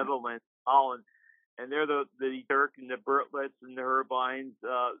to the Netherlands, Holland. And they're the Turk and the Bertlets and the Herbines.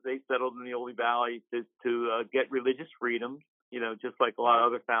 They settled in the Ole Valley to get religious freedom, just like a lot of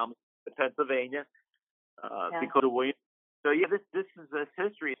other families in Pennsylvania, because of William. So yeah, this is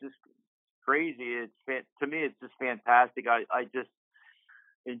history. It's just crazy. To me, it's just fantastic. I just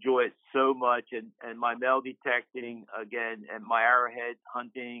enjoy it so much, and my metal detecting again, and my arrowhead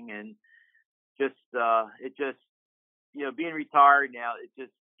hunting, and just being retired now, it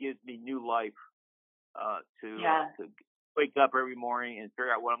just gives me new life. To wake up every morning and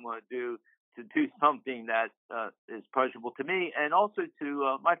figure out what I'm going to do something that is pleasurable to me and also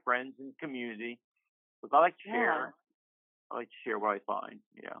to my friends and community. Because I like to share. I like to share what I find.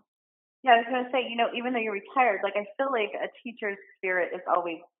 Yeah, I was going to say, even though you're retired, like I feel like a teacher's spirit is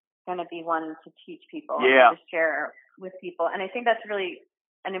always going to be one to teach people and to share with people. And I think that's really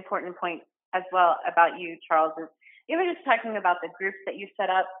an important point as well about you, Charles, is even just talking about the groups that you set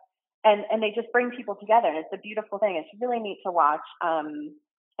up. And they just bring people together, and it's a beautiful thing. It's really neat to watch. And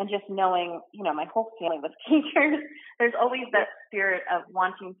just knowing, my whole family was teachers, there's always that spirit of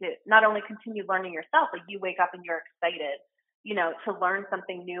wanting to not only continue learning yourself, like you wake up and you're excited, to learn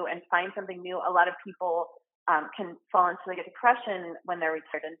something new and find something new. A lot of people can fall into like a depression when they're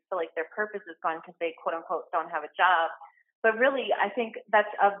retired and feel like their purpose is gone because they quote unquote don't have a job. But really, I think that's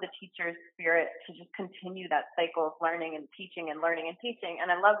of the teacher's spirit to just continue that cycle of learning and teaching and learning and teaching.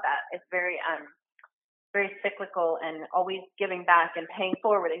 And I love that. It's very, very cyclical and always giving back and paying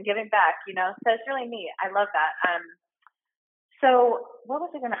forward and giving back, So it's really neat. I love that. So what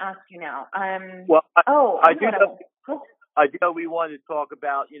was I going to ask you now? I do know. I know we wanted to talk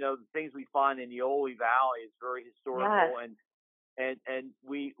about, the things we find in the Ole Valley is very historical, Yes. and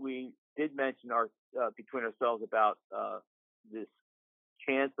we did mention our between ourselves about this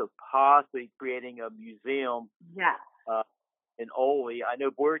chance of possibly creating a museum Yeah. in Ole. I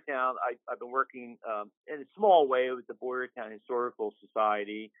know Boyertown. I've been working in a small way with the Boyertown Historical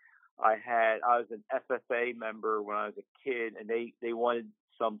Society. I was an FFA member when I was a kid, and they wanted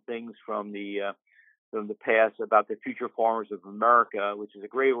some things from the past about the Future Farmers of America, which is a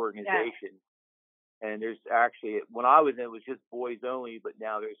great organization. Yeah. And there's actually, when I was in, it was just boys only, but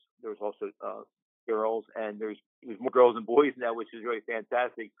now there's also girls, and there's more girls and boys now, which is really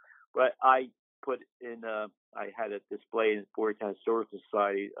fantastic. But I I had a display in the Boyertown Historical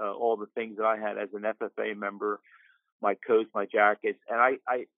Society, all the things that I had as an FFA member, my coats, my jackets, and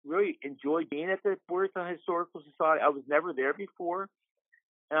I really enjoyed being at the Boyertown Historical Society. I was never there before,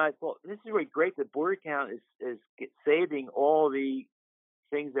 and I thought, this is really great that Boyertown is saving all the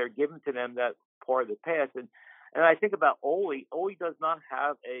things that are given to them that part of the past. And I think about Ole. Ole does not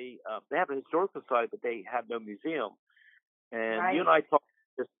have they have a historical society, but they have no museum. And right. You and I talked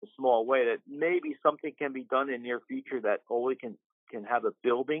just a small way that maybe something can be done in the near future that Ole can have a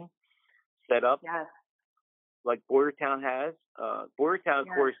building set up. Yes. Like Boyertown has. Boyertown, of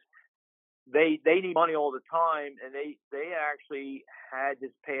course, they need money all the time, and they actually had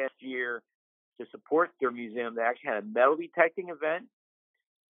this past year to support their museum. They actually had a metal detecting event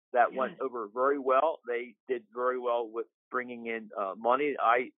that went over very well. They did very well with bringing in money.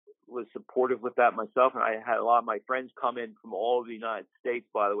 I was supportive with that myself, and I had a lot of my friends come in from all over the United States.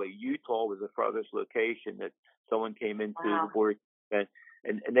 By the way, Utah was the furthest location that someone came into the board, and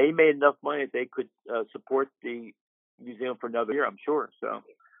they made enough money that they could support the museum for another year, I'm sure. So,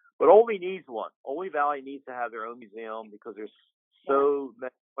 but Ole needs one. Ole Valley needs to have their own museum because there's so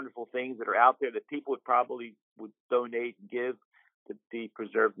many wonderful things that are out there that people would donate and give to be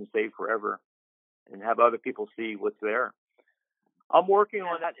preserved and saved forever, and have other people see what's there. I'm working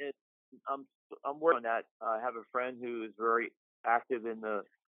on that. I'm working on that. I have a friend who is very active in the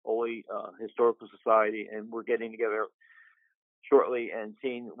Ole Historical Society, and we're getting together shortly and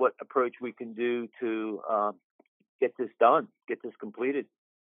seeing what approach we can do to get this done, get this completed.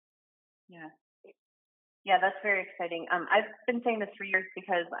 Yeah, that's very exciting. I've been saying this for years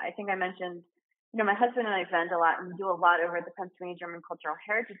because I think I mentioned, my husband and I vend a lot, and we do a lot over at the Pennsylvania German Cultural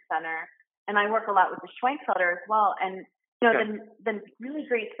Heritage Center, and I work a lot with the Schwenkfelder as well. And the really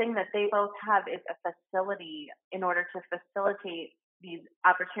great thing that they both have is a facility in order to facilitate these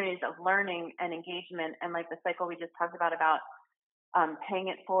opportunities of learning and engagement, and like the cycle we just talked about paying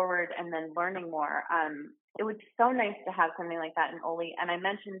it forward and then learning more. It would be so nice to have something like that in Ole. And I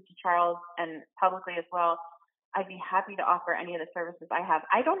mentioned to Charles and publicly as well, I'd be happy to offer any of the services I have.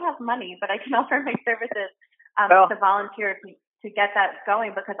 I don't have money, but I can offer my services to volunteer to get that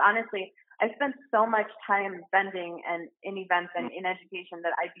going, because honestly, I spent so much time vending and in events and in education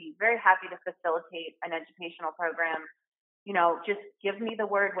that I'd be very happy to facilitate an educational program. Just give me the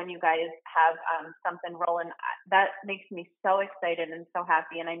word when you guys have something rolling. That makes me so excited and so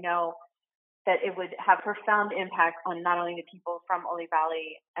happy. And I know that it would have profound impact on not only the people from Ole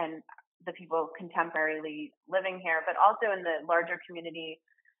Valley and the people contemporarily living here, but also in the larger community.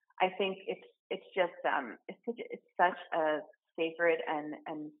 I think it's just it's such a sacred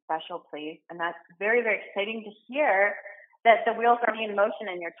and special place, and that's very, very exciting to hear that the wheels are in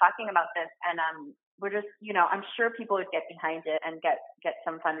motion and you're talking about this. And we're just, I'm sure people would get behind it and get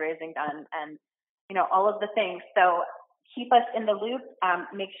some fundraising done and, all of the things. So keep us in the loop.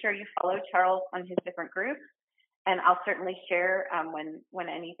 Make sure you follow Charles on his different groups, and I'll certainly share when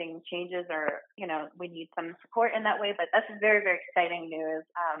anything changes or, we need some support in that way. But that's very, very exciting news.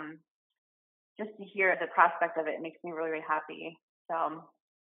 Just to hear the prospect of it makes me really, really happy. So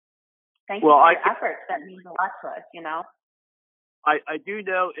thank you for your efforts. That means a lot to us, I do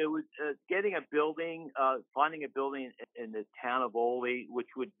know it was getting a building, finding a building in the town of Ole, which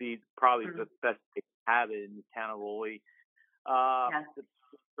would be probably the best to have it in the town of Ole.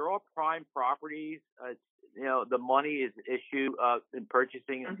 They're all prime properties. The money is an issue in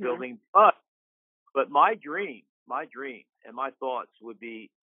purchasing and building. But my dream and my thoughts would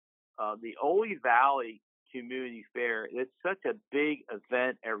be the Ole Valley Community Fair. It's such a big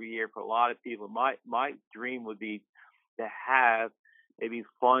event every year for a lot of people. My dream would be to have maybe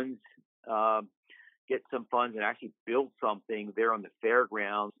funds, get some funds and actually build something there on the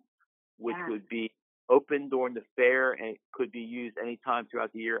fairgrounds, which would be open during the fair and could be used anytime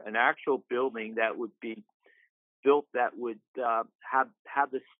throughout the year. An actual building that would be built that would have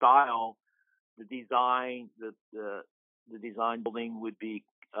the style, the design, the design building would be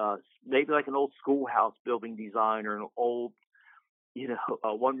maybe like an old schoolhouse building design or an old,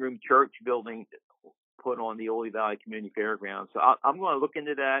 one-room church building put on the Ole Valley Community Fairgrounds. So I'm going to look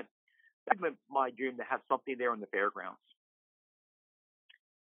into that. That's my dream, to have something there on the fairgrounds.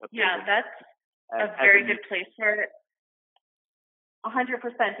 Yeah, that's a very good place for it. 100%,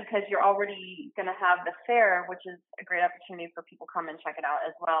 because you're already going to have the fair, which is a great opportunity for people to come and check it out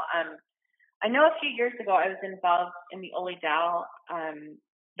as well. I know a few years ago I was involved in the Ole Dal,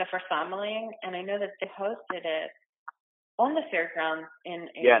 the Versameling, and I know that they hosted it on the fairgrounds in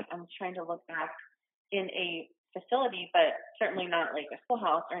a, yes. I'm trying to look back, in a facility, but certainly not like a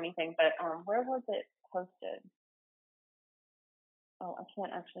schoolhouse or anything, but where was it hosted? Oh, I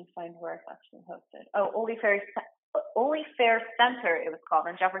can't actually find where it's actually hosted. Oh, Ole Fair Center, it was called,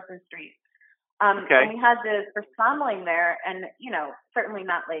 on Jefferson Street. Okay. And we had the Versameling there, and, certainly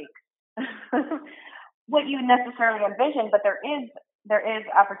not like what you necessarily envision, but there is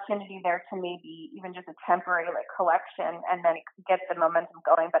opportunity there to maybe even just a temporary like collection and then get the momentum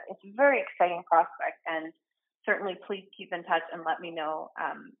going. But it's a very exciting prospect, and certainly please keep in touch and let me know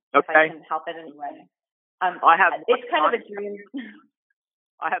if I can help in any way. It's kind of a dream.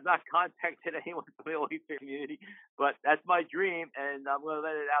 I have not contacted anyone from the Ole Fair community, but that's my dream, and I'm going to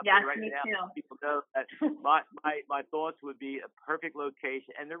let it out there right now. Too. People know that my thoughts would be a perfect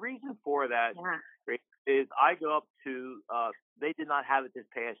location, and the reason for that is I go up to. They did not have it this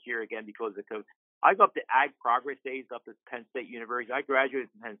past year again because of COVID. I go up to Ag Progress Days up at Penn State University. I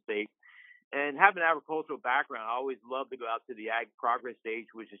graduated from Penn State. And having an agricultural background, I always love to go out to the Ag Progress Stage,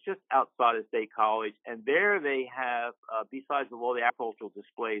 which is just outside of State College. And there they have, besides all the agricultural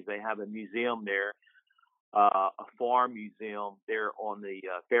displays, they have a museum there, a farm museum there on the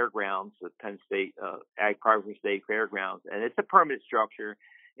fairgrounds, the Penn State Ag Progress State Fairgrounds. And it's a permanent structure.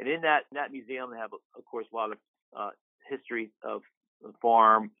 And in that museum, they have, of course, a lot of history of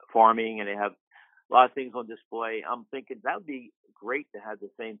farming, and they have a lot of things on display. I'm thinking that would be great to have the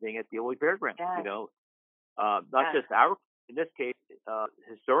same thing at the Ole Fairgrounds. Not just our, in this case,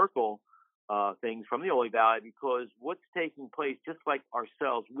 historical things from the Ole Valley, because what's taking place, just like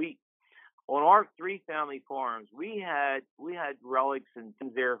ourselves, on our 3 family farms, we had relics and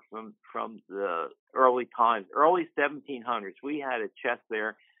things there from the early times, early 1700s. We had a chest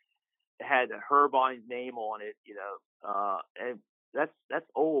there that had Herbine's name on it, and that's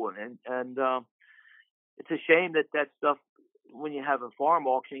old, and it's a shame that stuff, when you have a farm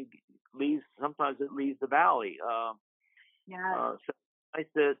auction, sometimes it leaves the valley. So it's nice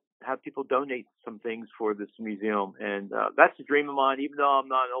to have people donate some things for this museum, and that's a dream of mine. Even though I'm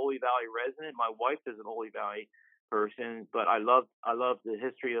not an Ole Valley resident, my wife is an Ole Valley person, but I love the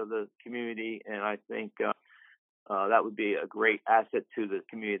history of the community, and I think that would be a great asset to the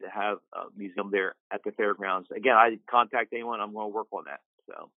community to have a museum there at the fairgrounds. Again, I didn't contact anyone. I'm going to work on that.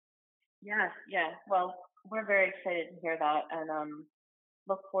 So. Yes. Well, we're very excited to hear that, and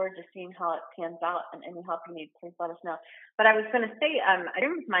look forward to seeing how it pans out. And any help you need, please let us know. But I was going to say, a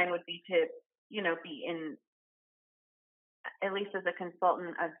dream of mine would be to, be in, at least as a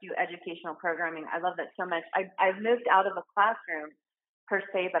consultant, do educational programming. I love that so much. I've moved out of a classroom per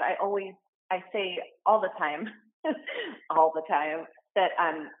se, but I say all the time, that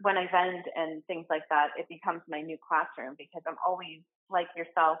when I vend and things like that, it becomes my new classroom, because I'm always, like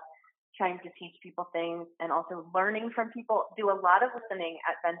yourself, trying to teach people things and also learning from people. Do a lot of listening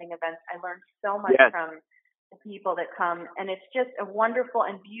at vending events. I learned so much from the people that come, and it's just a wonderful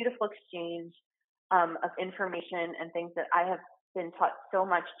and beautiful exchange of information and things that I have been taught so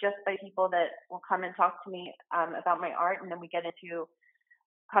much just by people that will come and talk to me about my art, and then we get into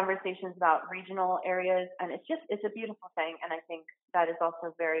conversations about regional areas, and it's a beautiful thing, and I think that is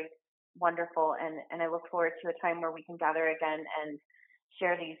also very wonderful, and I look forward to a time where we can gather again and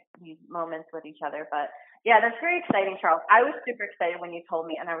share these moments with each other. But yeah, that's very exciting, Charles. I was super excited when you told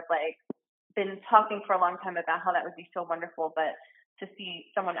me, and I was like, been talking for a long time about how that would be so wonderful, but to see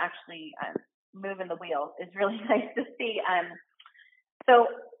someone actually moving the wheels is really nice to see.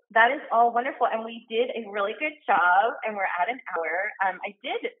 So that is all wonderful, and we did a really good job, and we're at an hour.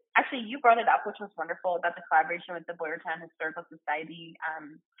 You brought it up, which was wonderful, about the collaboration with the Boyertown Historical Society.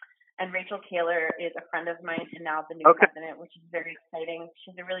 And Rachel Kaler is a friend of mine and now the new president, which is very exciting.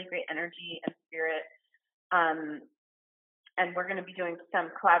 She's a really great energy and spirit. And we're going to be doing some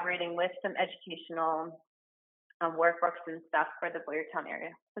collaborating with some educational workbooks and stuff for the Boyertown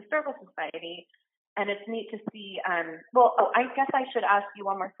Area Historical Society. And it's neat to see. I guess I should ask you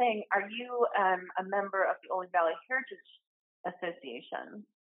one more thing. Are you a member of the Ole Valley Heritage Association?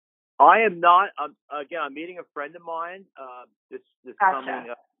 I am not. I'm meeting a friend of mine this coming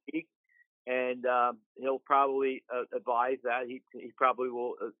week, and he'll probably advise that. He probably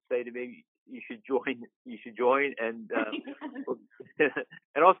will say to me, "You should join. You should join." And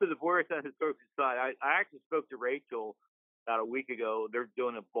and also the Boyertown Historical Society. I actually spoke to Rachel about a week ago. They're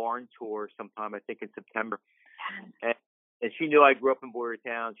doing a barn tour sometime, I think in September, and she knew I grew up in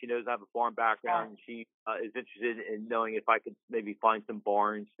Boyertown. She knows I have a farm background, and she is interested in knowing if I could maybe find some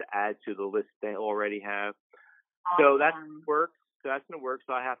barns to add to the list they already have. So that's work. So that's going to work.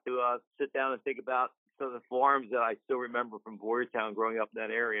 So I have to sit down and think about some of the farms that I still remember from Boyertown growing up in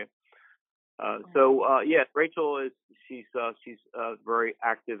that area. Rachel she's very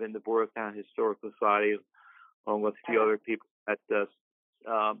active in the Boyertown Historical Society, along with a few other people at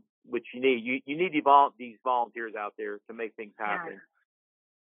which you need. You need these volunteers out there to make things happen.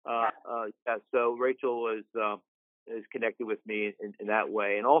 So Rachel is connected with me in that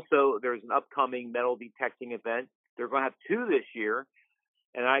way. And also there's an upcoming metal detecting event. They're going to have 2 this year.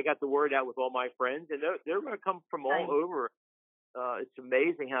 And I got the word out with all my friends, and they're going to come from all over. It's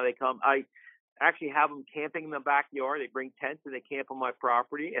amazing how they come. I actually have them camping in the backyard. They bring tents and they camp on my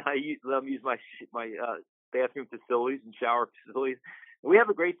property, and I let them use my bathroom facilities and shower facilities. We have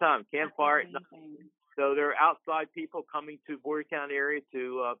a great time. Campfire at night. So there are outside people coming to Boyertown area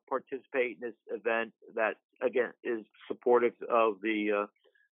to participate in this event that, again, is supportive of the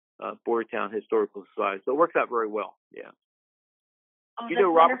Boyertown Historical Society. So it works out very well. Yeah. Oh, you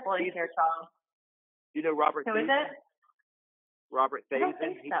know Robert Faison? You know Robert Faison? Who is it? Robert Faison. I don't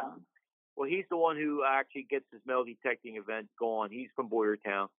think so. Well, he's the one who actually gets this metal detecting event going. He's from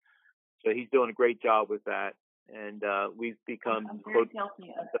Boyertown, so he's doing a great job with that. And we've become close.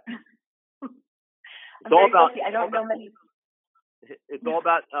 Guilty of it. It's all about. I don't know many. It's all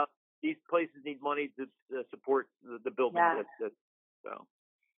about these places need money to support the building. Yeah. So.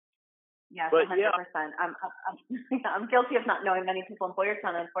 Yes, 100%. I'm guilty of not knowing many people in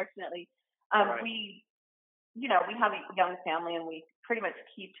Boyertown, unfortunately. Right. We have a young family, and we pretty much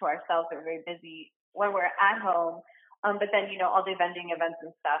keep to ourselves. We're very busy when we're at home. But then, all the vending events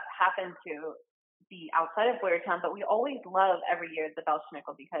and stuff happen to be outside of Boyertown. But we always love every year the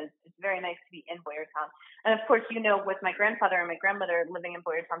Belschnickel because it's very nice to be in Boyertown. And of course, with my grandfather and my grandmother living in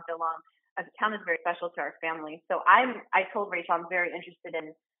Boyertown so long, the town is very special to our family. So I told Rachel I'm very interested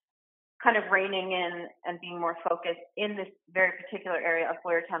in kind of reining in and being more focused in this very particular area of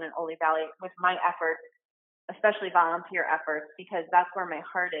Boyertown and Ole Valley with my efforts, especially volunteer efforts, because that's where my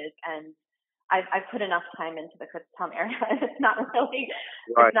heart is. And I've put enough time into the Kutztown area, and it's not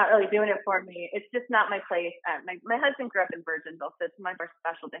really doing it for me. It's just not my place. My husband grew up in Virginville, so it's much more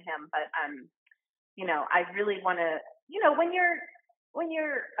special to him. But I really want to, when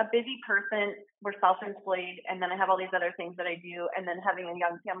you're a busy person, we're self-employed, and then I have all these other things that I do, and then having a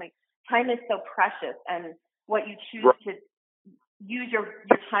young family, time is so precious, and what you choose to use your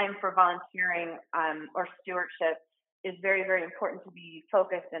time for volunteering or stewardship is very, very important to be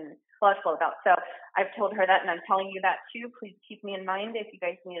focused and thoughtful about. So I've told her that, and I'm telling you that too. Please keep me in mind if you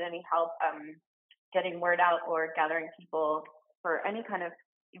guys need any help getting word out or gathering people for any kind of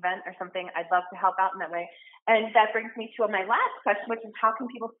event or something. I'd love to help out in that way. And that brings me to my last question, which is how can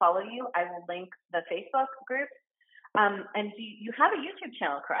people follow you? I will link the Facebook group. And you have a YouTube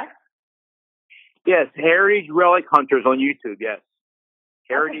channel, correct? Yes, Heritage Relic Hunters on YouTube, yes.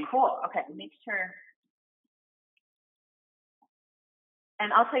 Heritage. Okay, cool. Okay, make sure.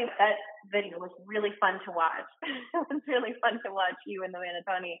 And I'll tell you, that video was really fun to watch. It was really fun to watch you and the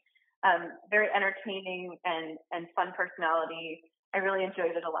Manatoni. Very entertaining and fun personality. I really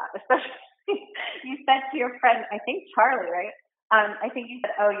enjoyed it a lot, especially you said to your friend, I think Charlie, right? I think you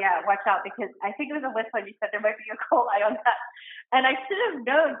said, oh yeah, watch out, because I think it was a whistle. You said there might be a coal eye on that. And I should have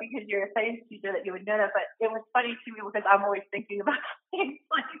known because you're a science teacher that you would know that, but it was funny to me because I'm always thinking about things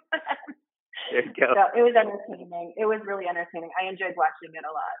like that. There you go. So it was entertaining. It was really entertaining. I enjoyed watching it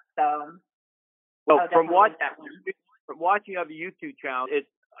a lot. So from watching of the YouTube channel,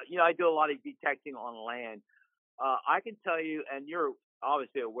 it's I do a lot of detecting on land. I can tell you, and you're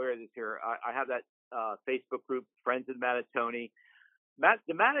obviously aware of this here. I have that Facebook group, Friends of Manatoni.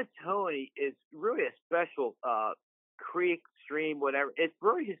 The Manatoni is really a special creek, stream, whatever. It's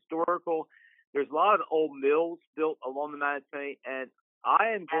very historical. There's a lot of old mills built along the Manatoni, and I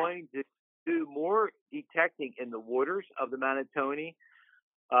am going to do more detecting in the waters of the Manatoni.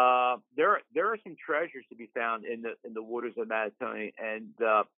 There are some treasures to be found in the waters of Manatoni,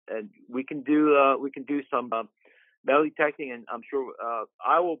 and we can do some metal detecting, and I'm sure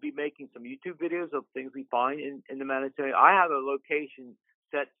I will be making some YouTube videos of things we find in the Manatoni. I have a location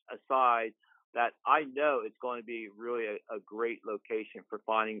set aside that I know it's going to be really a great location for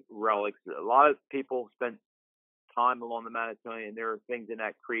finding relics. A lot of people spend time along the Manatoni, and there are things in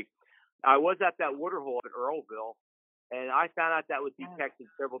that creek I was at that water hole at Earlville, and I found out that was detected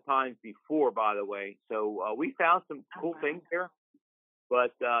several times before, by the way. So we found some cool things there,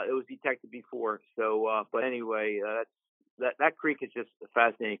 but it was detected before. So, but anyway, that creek is just a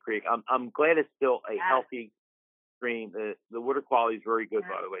fascinating creek. I'm glad it's still a healthy stream. The water quality is very good,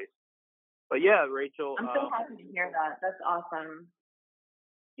 by the way. But yeah, Rachel. I'm so happy to hear that. That's awesome.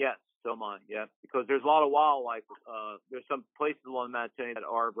 Yes, so am I. Yeah, because there's a lot of wildlife. There's some places along the Mattapony that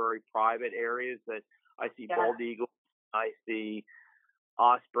are very private areas that I see bald eagles, I see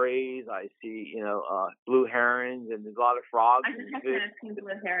ospreys, I see blue herons, and there's a lot of frogs. I just have seen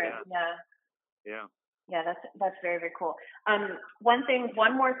blue herons. Yeah. Yeah, that's very, very cool. One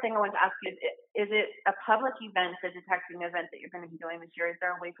more thing I want to ask you is it a public event, the detecting event that you're going to be doing this year? Is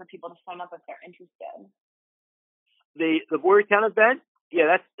there a way for people to sign up if they're interested? The Boyertown event?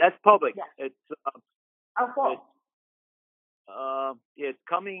 Yeah, that's public. Yeah. It's cool. It's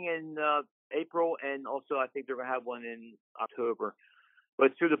coming in April, and also I think they're going to have one in October. But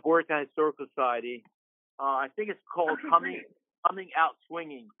it's through the Boyertown Historical Society. I think it's called Coming Out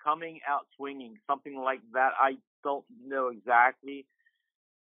Swinging, something like that. I don't know exactly.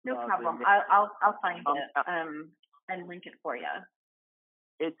 No problem. I'll find it and link it for you.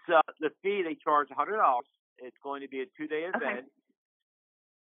 It's the fee. They charge $100. It's going to be a 2-day event.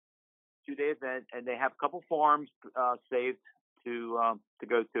 2-day event, and they have a couple farms saved to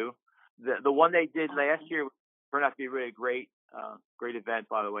go to. The one they did last year turned out to be a really great event,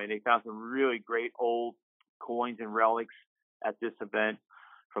 by the way. And they found some really great old coins and relics at this event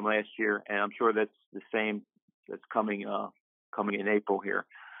from last year, and I'm sure that's the same that's coming in April here.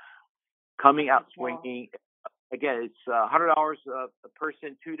 Coming Out Swinging. Again, it's $100 a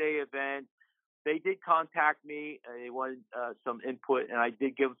person, 2-day event. They did contact me. They wanted some input, and I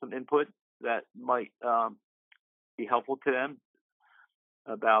did give them some input that might be helpful to them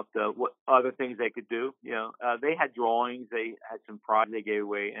about what other things they could do. They had drawings, they had some prizes they gave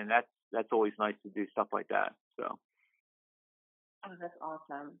away, and that's always nice to do stuff like that. So. Oh, that's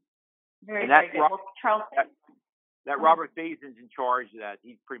awesome. Very, very good. Well, Charles. That Robert Thiesen's in charge of that.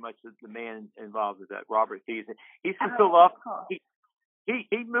 He's pretty much the man involved with that. Robert Thiesen. He's from Philadelphia. Cool.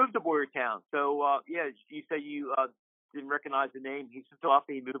 He moved to Boyertown. So you say you didn't recognize the name. He's from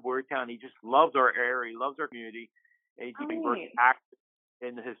Philadelphia. He moved to Boyertown. He just loves our area. He loves our community, and he's been very active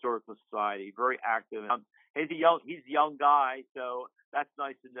in the historical society. Very active. He's a young guy, so that's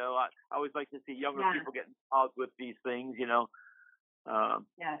nice to know. I always like to see younger people get involved with these things.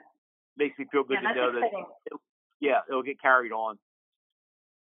 Makes me feel good to know exciting. That it'll get carried on.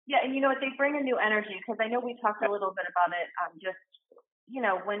 Yeah, and they bring a new energy, because I know we talked a little bit about it. Just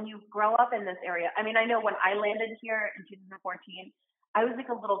when you grow up in this area. I mean, I know when I landed here in 2014, I was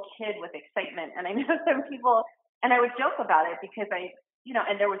like a little kid with excitement, and I know some people, and I would joke about it because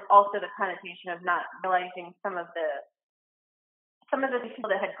and there was also the connotation of not realizing some of the people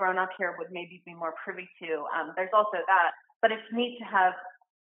that had grown up here would maybe be more privy to. There's also that. But it's neat to have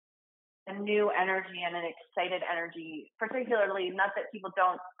a new energy and an excited energy, particularly, not that people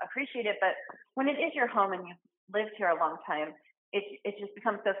don't appreciate it, but when it is your home and you've lived here a long time, it just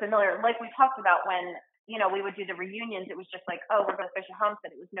becomes so familiar. Like we talked about when, we would do the reunions, it was just like, oh, we're going to fish a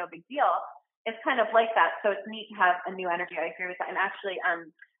homestead. It was no big deal. It's kind of like that. So it's neat to have a new energy. I agree with that. And actually,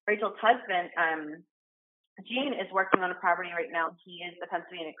 Rachel's husband, Gene, is working on a property right now. He is the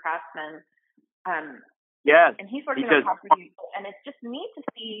Pennsylvania craftsman. Yes. And he's working on property, and it's just neat to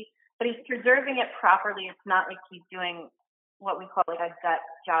see, but he's preserving it properly. It's not like he's doing what we call like a gut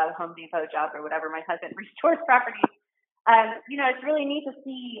job, Home Depot job, or whatever. My husband restores property. It's really neat to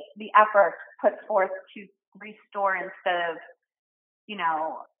see the effort put forth to restore instead of,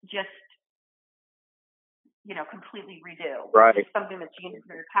 just, completely redo. Right. Which is something that Gene is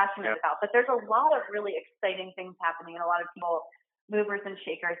very passionate about. But there's a lot of really exciting things happening, and a lot of people, movers and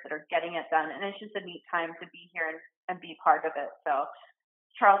shakers, that are getting it done, and it's just a neat time to be here and be part of it. So,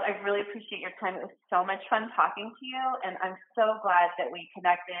 Charles, I really appreciate your time. It was so much fun talking to you, and I'm so glad that we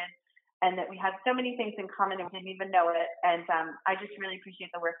connected and that we had so many things in common and we didn't even know it. And I just really appreciate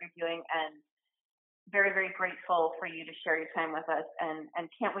the work you're doing, and very, very grateful for you to share your time with us, and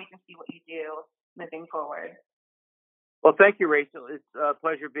can't wait to see what you do moving forward. Well, thank you, Rachel. It's a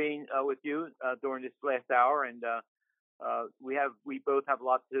pleasure being with you during this last hour, and we both have a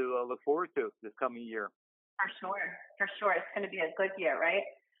lot to look forward to this coming year. For sure. It's going to be a good year, right?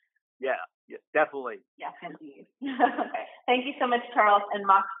 Yeah, definitely. Yes, indeed. Okay. Thank you so much, Charles, and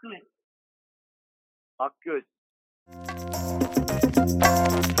mach gut. Mach gut.